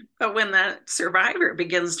 But when that survivor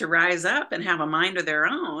begins to rise up and have a mind of their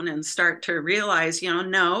own and start to realize,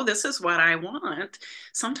 no, this is what I want,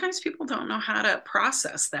 sometimes people don't know how to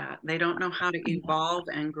process that. They don't know how to evolve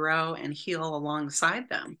and grow and heal alongside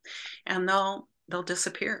them. And they'll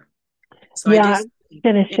disappear. So I Yeah, do. I'm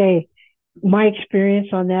going to say my experience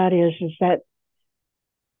on that is that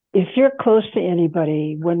if you're close to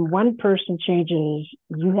anybody, when one person changes,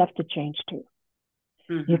 you have to change too.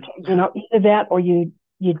 You Mm-hmm. you know either that or you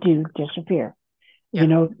do disappear.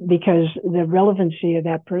 Yeah. Because the relevancy of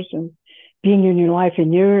that person being in your life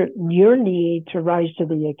and your need to rise to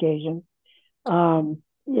the occasion, either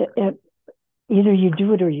you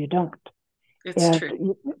do it or you don't. It's And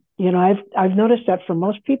true. I've noticed that for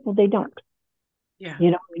most people they don't. Yeah.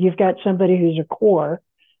 You've got somebody who's a core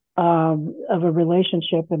of a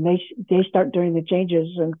relationship, and they start doing the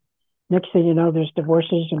changes, and next thing you know, there's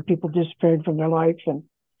divorces and people disappearing from their life, and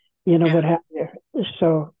Yeah. what have you.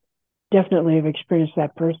 So definitely have experienced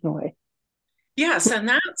that personally. Yes. And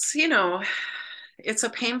that's, it's a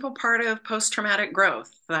painful part of post traumatic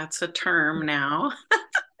growth. That's a term now.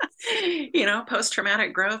 Post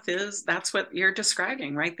traumatic growth that's what you're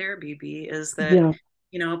describing right there, BB, is that, Yeah,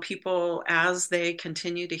 people, as they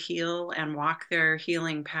continue to heal and walk their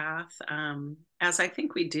healing path, as I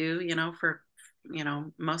think we do, for,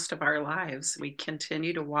 most of our lives, we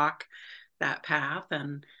continue to walk that path.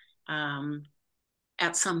 And,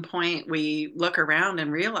 at some point we look around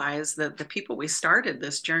and realize that the people we started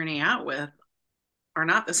this journey out with are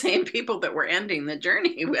not the same people that we're ending the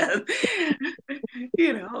journey with.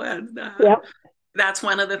 And Yep. that's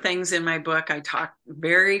one of the things in my book I talk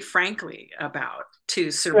very frankly about to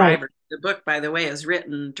Right. survivors. The book, by the way, is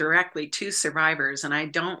written directly to survivors, and I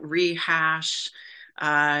don't rehash,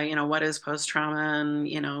 what is post trauma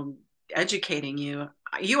and, educating you.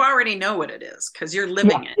 You already know what it is because you're Yeah.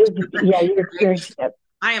 living it. Yeah. You experienced it.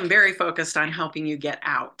 I am very focused on helping you get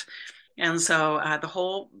out. And so the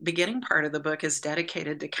whole beginning part of the book is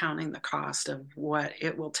dedicated to counting the cost of what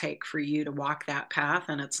it will take for you to walk that path.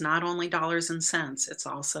 And it's not only dollars and cents, it's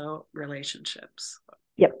also relationships.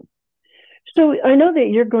 Yep. So I know that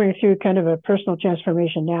you're going through kind of a personal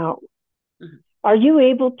transformation now. Mm-hmm. Are you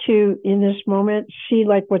able to, in this moment, see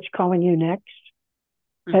like what's calling you next?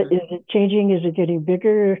 Mm-hmm. Is it changing? Is it getting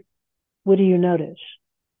bigger? What do you notice?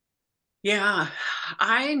 Yeah,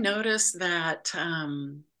 I noticed that,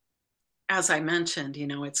 as I mentioned,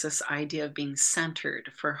 it's this idea of being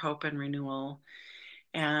centered for hope and renewal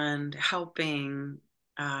and helping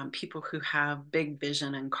people who have big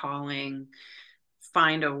vision and calling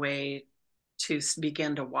find a way to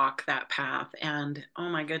begin to walk that path. And oh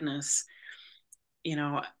my goodness,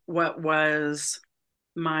 what was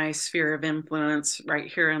my sphere of influence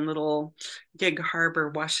right here in little Gig Harbor,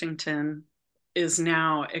 Washington, is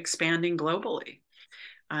now expanding globally.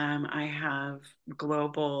 I have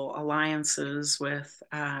global alliances with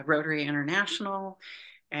Rotary International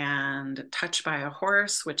and Touched by a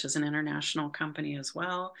Horse, which is an international company as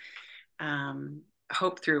well.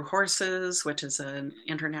 Hope Through Horses, which is an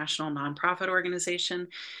international nonprofit organization.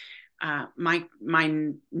 My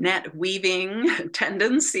net weaving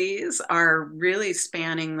tendencies are really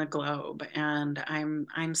spanning the globe, and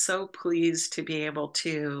I'm so pleased to be able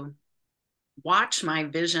to watch my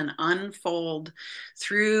vision unfold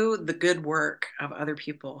through the good work of other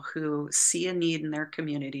people who see a need in their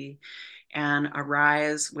community and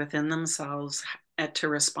arise within themselves to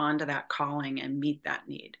respond to that calling and meet that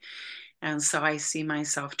need. And so I see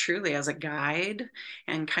myself truly as a guide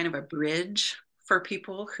and kind of a bridge for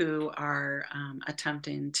people who are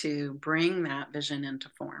attempting to bring that vision into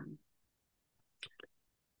form.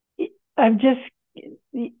 I'm just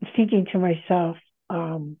thinking to myself,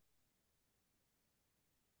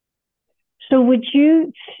 so would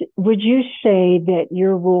you say that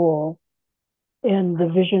your role in the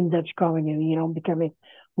vision that's calling you, becoming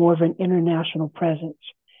more of an international presence,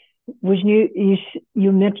 was you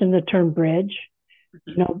mentioned the term bridge,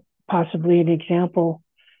 Mm-hmm. possibly an example,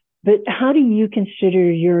 but how do you consider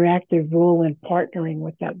your active role in partnering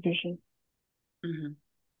with that vision? Mm-hmm.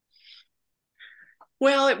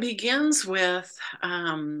 Well, it all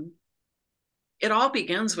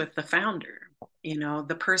begins with the founder,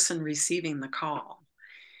 the person receiving the call.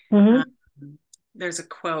 Um, Mm-hmm. there's a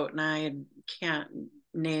quote, and I can't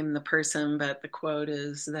name the person, but the quote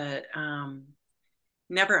is that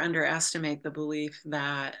never underestimate the belief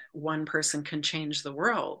that one person can change the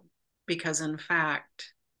world, because in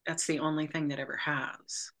fact, that's the only thing that ever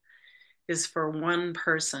has, is for one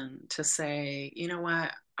person to say, you know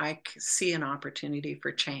what, I see an opportunity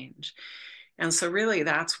for change. And so really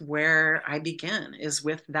that's where I begin, is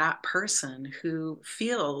with that person who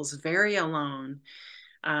feels very alone,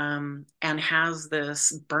 and has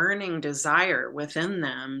this burning desire within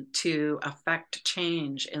them to affect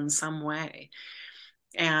change in some way.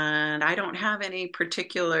 And I don't have any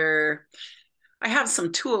particular, I have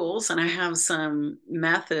some tools and I have some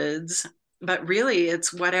methods, but really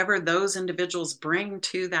it's whatever those individuals bring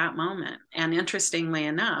to that moment. And interestingly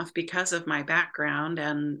enough, because of my background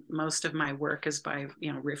and most of my work is by,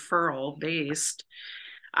 referral based,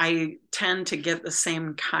 I tend to get the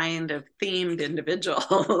same kind of themed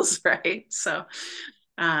individuals, right? So,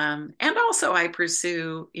 and also I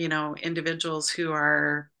pursue, individuals who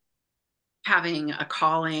are having a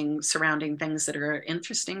calling surrounding things that are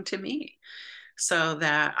interesting to me so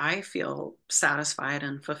that I feel satisfied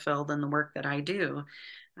and fulfilled in the work that I do.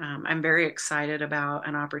 I'm very excited about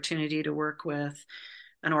an opportunity to work with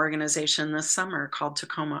an organization this summer called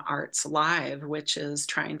Tacoma Arts Live, which is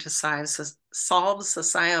trying to solve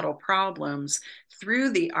societal problems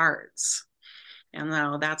through the arts. And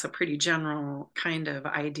though that's a pretty general kind of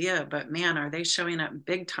idea, but man, are they showing up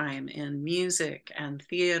big time in music and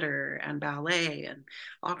theater and ballet and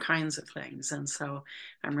all kinds of things. And so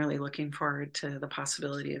I'm really looking forward to the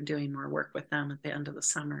possibility of doing more work with them at the end of the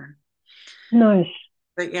summer. Nice.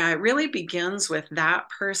 But yeah, it really begins with that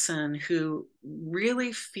person who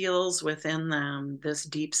really feels within them this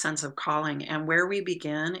deep sense of calling. And where we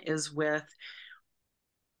begin is with,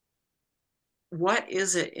 what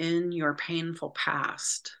is it in your painful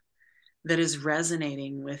past that is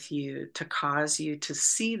resonating with you to cause you to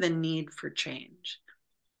see the need for change.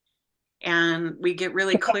 And we get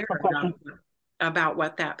really clear about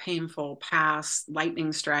what that painful past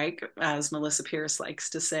lightning strike, as Melissa Pierce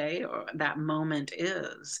likes to say, or that moment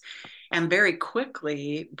is, and very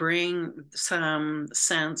quickly bring some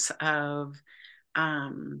sense of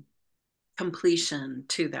completion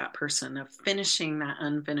to that person, of finishing that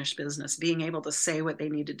unfinished business, being able to say what they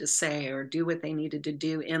needed to say or do what they needed to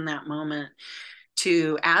do in that moment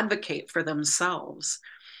to advocate for themselves.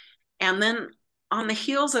 And then on the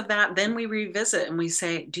heels of that, then we revisit and we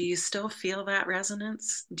say, do you still feel that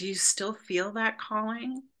resonance? Do you still feel that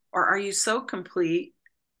calling? Or are you so complete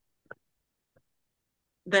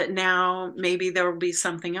that now maybe there will be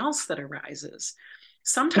something else that arises?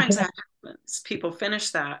 Sometimes that happens. People finish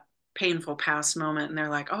that painful past moment and they're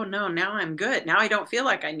like, oh no, now I'm good. Now I don't feel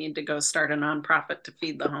like I need to go start a nonprofit to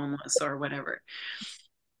feed the homeless or whatever.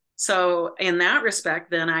 So in that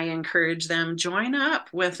respect, then I encourage them, join up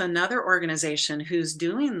with another organization who's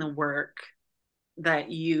doing the work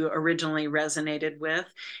that you originally resonated with,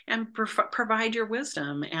 and provide your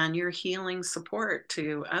wisdom and your healing support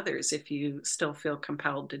to others if you still feel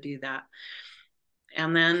compelled to do that.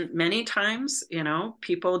 And then many times,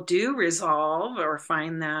 people do resolve or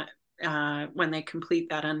find that when they complete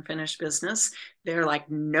that unfinished business, they're like,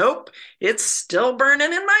 nope, it's still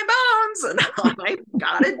burning in my bones and I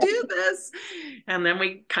gotta do this. And then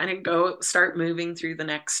we kind of go start moving through the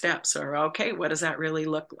next steps, or okay, what does that really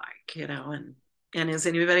look like? And is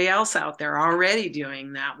anybody else out there already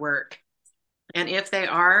doing that work? And if they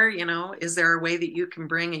are, is there a way that you can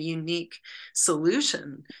bring a unique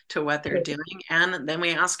solution to what they're doing? And then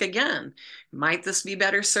we ask again, might this be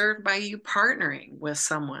better served by you partnering with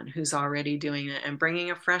someone who's already doing it and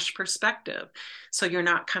bringing a fresh perspective? So you're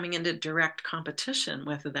not coming into direct competition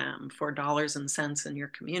with them for dollars and cents in your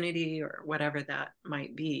community or whatever that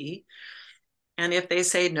might be. And if they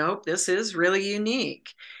say, nope, this is really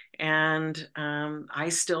unique, and I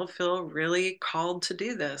still feel really called to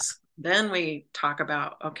do this, then we talk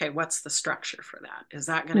about, okay, what's the structure for that? Is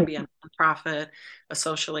that going to be a nonprofit, a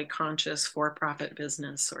socially conscious for-profit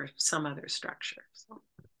business, or some other structure? So.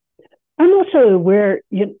 I'm also aware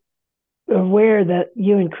that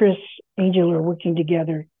you and Chris Angel are working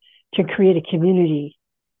together to create a community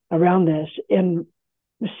around this. And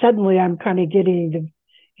suddenly I'm kind of getting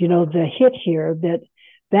the hit here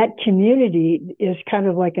that community is kind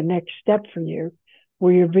of like a next step for you,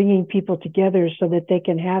 where you're bringing people together so that they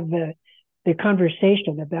can have the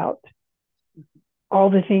conversation about all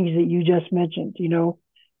the things that you just mentioned.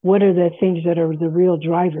 What are the things that are the real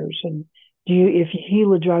drivers, and if you heal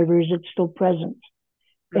the drivers, it's still present,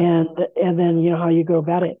 and then how you go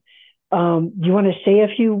about it. Do you want to say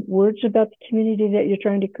a few words about the community that you're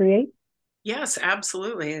trying to create? Yes,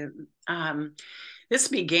 absolutely. This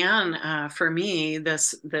began for me,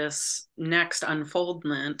 this next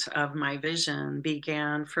unfoldment of my vision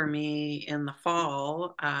began for me in the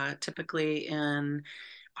fall. Typically in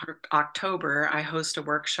October, I host a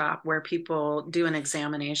workshop where people do an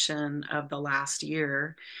examination of the last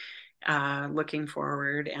year, looking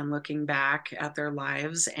forward and looking back at their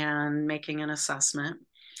lives and making an assessment.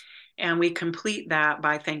 And we complete that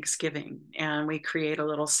by Thanksgiving, and we create a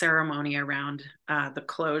little ceremony around the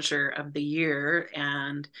closure of the year.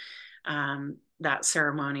 And that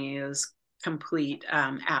ceremony is complete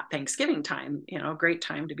at Thanksgiving time. Great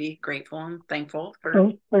time to be grateful and thankful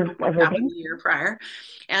for what happened the year prior.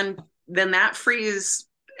 And then that frees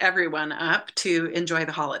everyone up to enjoy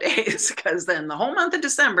the holidays, because then the whole month of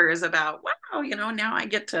December is about, wow, now I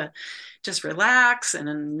get to just relax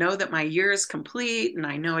and know that my year is complete and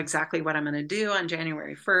I know exactly what I'm going to do on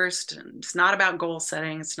January 1st. And it's not about goal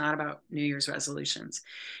setting. It's not about New Year's resolutions.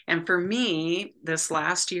 And for me, this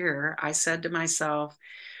last year, I said to myself,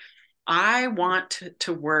 I want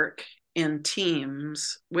to work in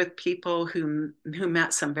teams with people who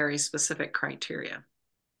met some very specific criteria.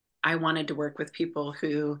 I wanted to work with people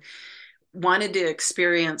who wanted to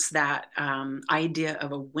experience that idea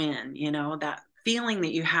of a win, that feeling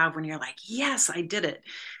that you have when you're like, yes, I did it.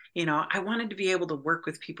 I wanted to be able to work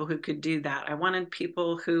with people who could do that. I wanted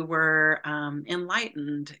people who were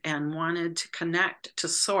enlightened and wanted to connect to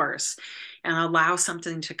source and allow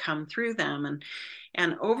something to come through them.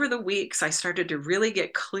 And over the weeks, I started to really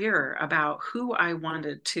get clear about who I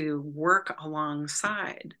wanted to work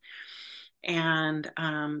alongside. And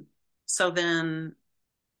so then,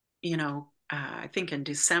 I think in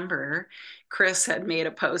December, Chris had made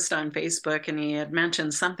a post on Facebook and he had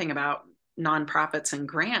mentioned something about nonprofits and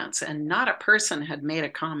grants, and not a person had made a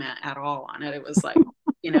comment at all on it. It was like,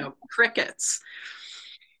 crickets.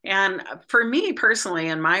 And for me personally,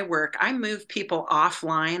 in my work, I move people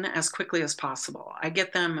offline as quickly as possible. I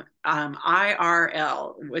get them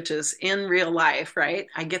IRL, which is in real life, right?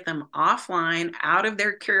 I get them offline, out of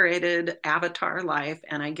their curated avatar life,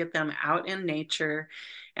 and I get them out in nature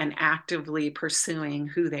and actively pursuing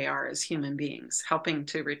who they are as human beings, helping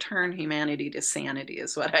to return humanity to sanity,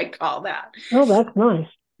 is what I call that. Oh, that's nice.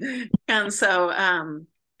 And so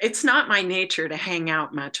it's not my nature to hang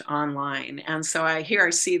out much online. And so I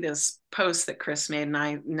see this post that Chris made,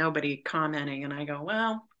 and nobody commenting, and I go,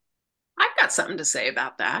 well, I've got something to say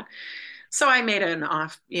about that. So I made an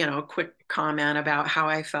quick comment about how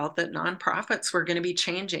I felt that nonprofits were going to be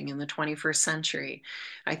changing in the 21st century.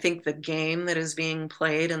 I think the game that is being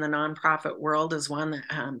played in the nonprofit world is one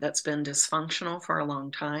that's been dysfunctional for a long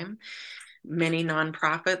time. Many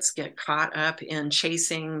nonprofits get caught up in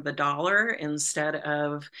chasing the dollar instead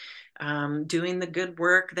of doing the good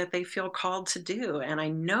work that they feel called to do. And I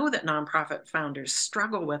know that nonprofit founders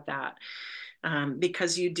struggle with that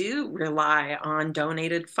because you do rely on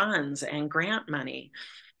donated funds and grant money.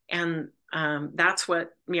 And that's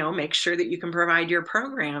what, makes sure that you can provide your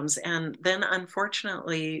programs. And then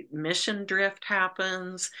unfortunately, mission drift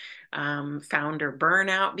happens, founder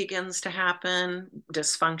burnout begins to happen,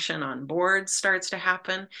 dysfunction on boards starts to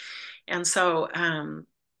happen. And so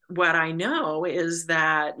what I know is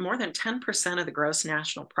that more than 10% of the gross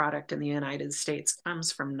national product in the United States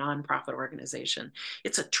comes from nonprofit organization.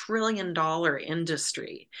 It's $1 trillion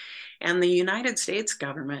industry. And the United States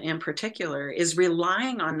government in particular is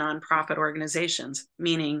relying on nonprofit organizations,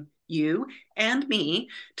 meaning you and me,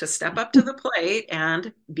 to step up to the plate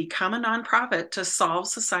and become a nonprofit to solve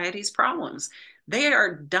society's problems. They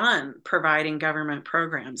are done providing government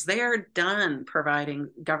programs. They are done providing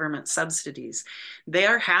government subsidies. They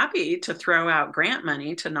are happy to throw out grant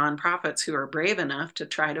money to nonprofits who are brave enough to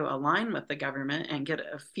try to align with the government and get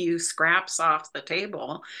a few scraps off the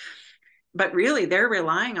table. But really, they're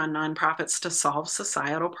relying on nonprofits to solve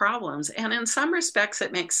societal problems. And in some respects,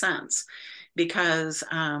 it makes sense because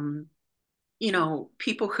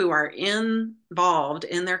people who are involved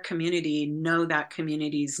in their community know that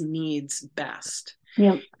community's needs best.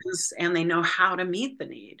 Yeah. And they know how to meet the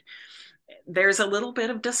need. There's a little bit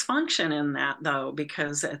of dysfunction in that, though,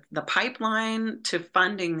 because the pipeline to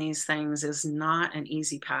funding these things is not an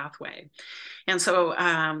easy pathway. And so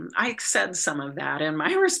I said some of that in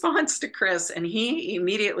my response to Chris, and he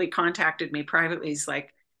immediately contacted me privately. He's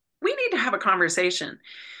like, we need to have a conversation.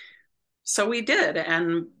 So we did,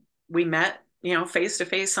 and we met, face to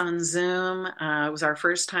face on Zoom. It was our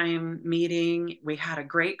first time meeting. We had a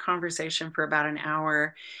great conversation for about an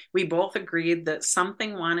hour. We both agreed that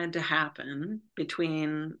something wanted to happen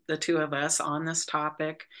between the two of us on this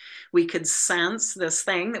topic. We could sense this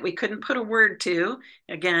thing that we couldn't put a word to.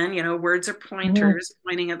 Again, words are pointers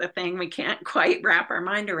pointing at the thing we can't quite wrap our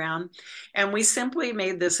mind around. And we simply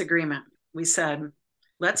made this agreement. We said,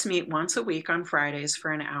 let's meet once a week on Fridays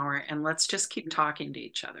for an hour, and let's just keep talking to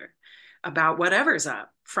each other about whatever's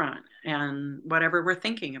up front and whatever we're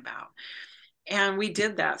thinking about. And we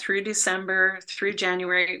did that through December, through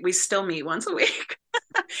January. We still meet once a week.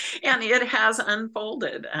 And it has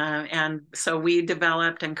unfolded. And so we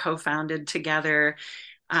developed and co-founded together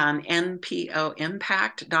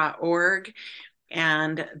npoimpact.org,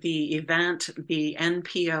 and the event, the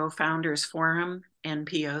NPO Founders Forum.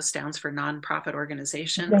 NPO stands for Nonprofit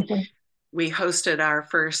Organization. Exactly. We hosted our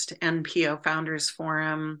first NPO Founders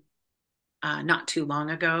Forum not too long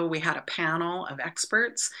ago. We had a panel of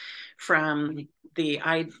experts from the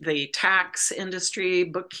tax industry,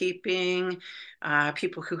 bookkeeping,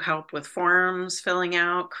 people who help with forms filling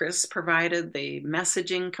out. Chris provided the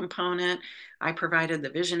messaging component. I provided the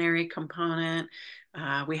visionary component.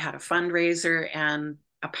 We had a fundraiser and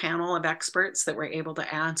a panel of experts that were able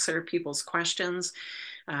to answer people's questions.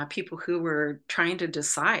 People who were trying to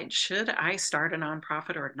decide, should I start a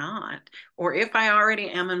nonprofit or not? Or if I already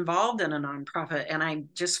am involved in a nonprofit and I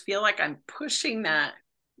just feel like I'm pushing that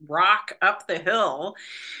rock up the hill,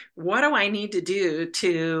 what do I need to do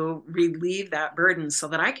to relieve that burden so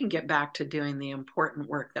that I can get back to doing the important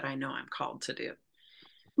work that I know I'm called to do?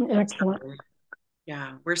 Excellent. So,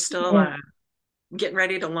 yeah, we're still getting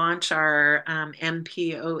ready to launch our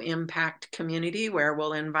NPO Impact community, where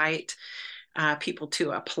we'll invite people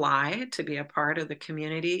to apply to be a part of the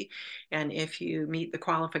community. And if you meet the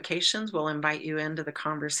qualifications, we'll invite you into the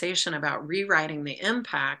conversation about rewriting the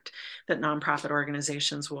impact that nonprofit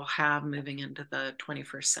organizations will have moving into the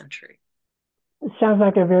 21st century. It sounds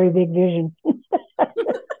like a very big vision.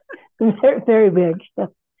 Very, very big.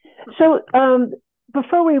 So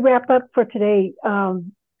before we wrap up for today,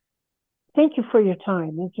 Thank you for your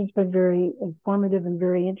time. It's just been very informative and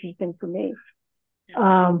very interesting for me.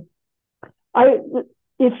 Yeah. I,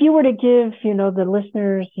 if you were to give, the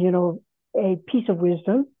listeners, a piece of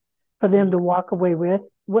wisdom for them to walk away with,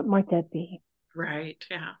 what might that be? Right.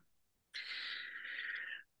 Yeah.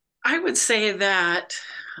 I would say that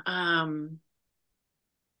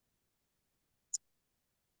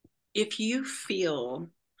if you feel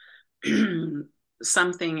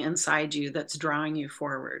something inside you that's drawing you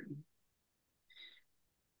forward,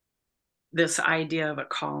 this idea of a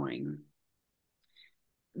calling,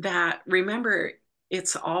 that remember,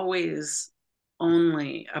 it's always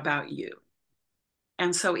only about you.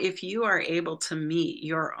 And so if you are able to meet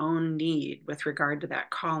your own need with regard to that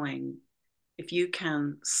calling, if you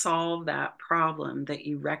can solve that problem that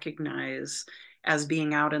you recognize as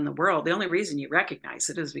being out in the world, the only reason you recognize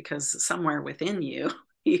it is because somewhere within you,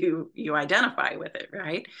 you identify with it,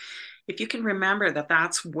 right? If you can remember that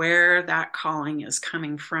that's where that calling is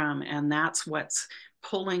coming from and that's what's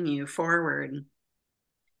pulling you forward,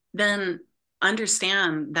 then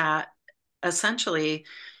understand that essentially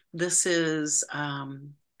this is,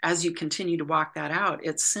 as you continue to walk that out,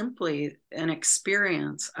 it's simply an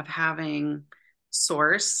experience of having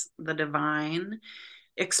source, the divine,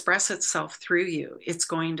 express itself through you. It's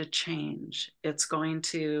going to change. It's going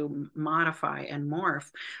to modify and morph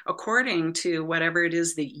according to whatever it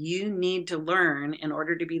is that you need to learn in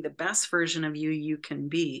order to be the best version of you can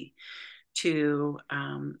be, to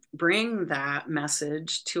bring that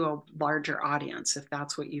message to a larger audience, if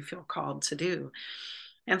that's what you feel called to do.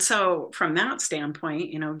 And so, from that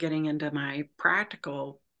standpoint, getting into my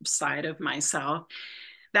practical side of myself,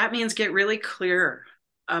 that means get really clear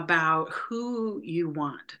about who you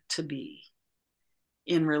want to be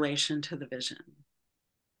in relation to the vision.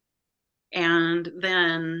 And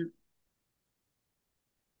then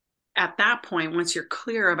at that point, once you're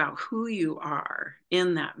clear about who you are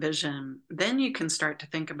in that vision, then you can start to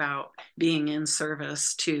think about being in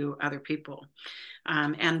service to other people.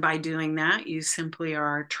 And by doing that, you simply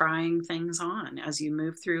are trying things on as you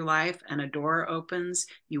move through life and a door opens,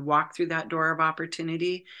 you walk through that door of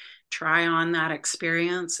opportunity, try on that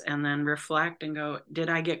experience, and then reflect and go, did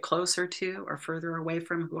I get closer to or further away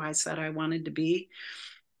from who I said I wanted to be?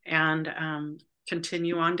 And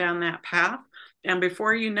continue on down that path. And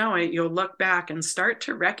before you know it, you'll look back and start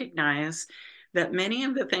to recognize that many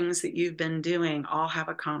of the things that you've been doing all have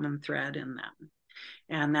a common thread in them.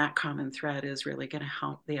 And that common thread is really going to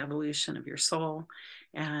help the evolution of your soul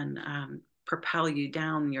and propel you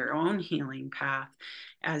down your own healing path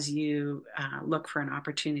as you look for an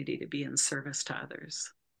opportunity to be in service to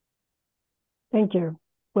others. Thank you.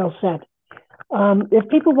 Well said. If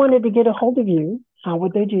people wanted to get a hold of you, how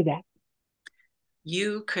would they do that?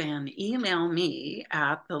 You can email me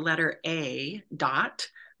at the letter A dot,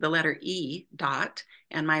 the letter E dot,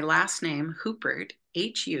 and my last name, Huppert,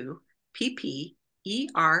 Huppert,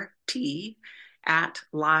 at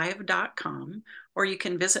live.com, or you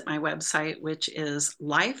can visit my website, which is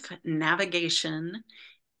Life Navigation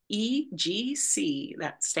EGC,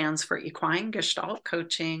 that stands for Equine Gestalt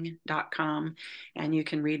Coaching.com. And you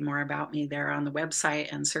can read more about me there on the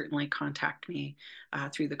website and certainly contact me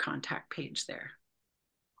through the contact page there.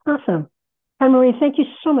 Awesome. Annmarie, thank you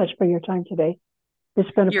so much for your time today. It's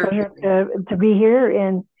been a pleasure to be here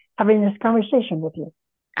and having this conversation with you.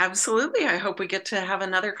 Absolutely. I hope we get to have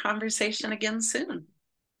another conversation again soon.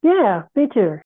 Yeah, me too.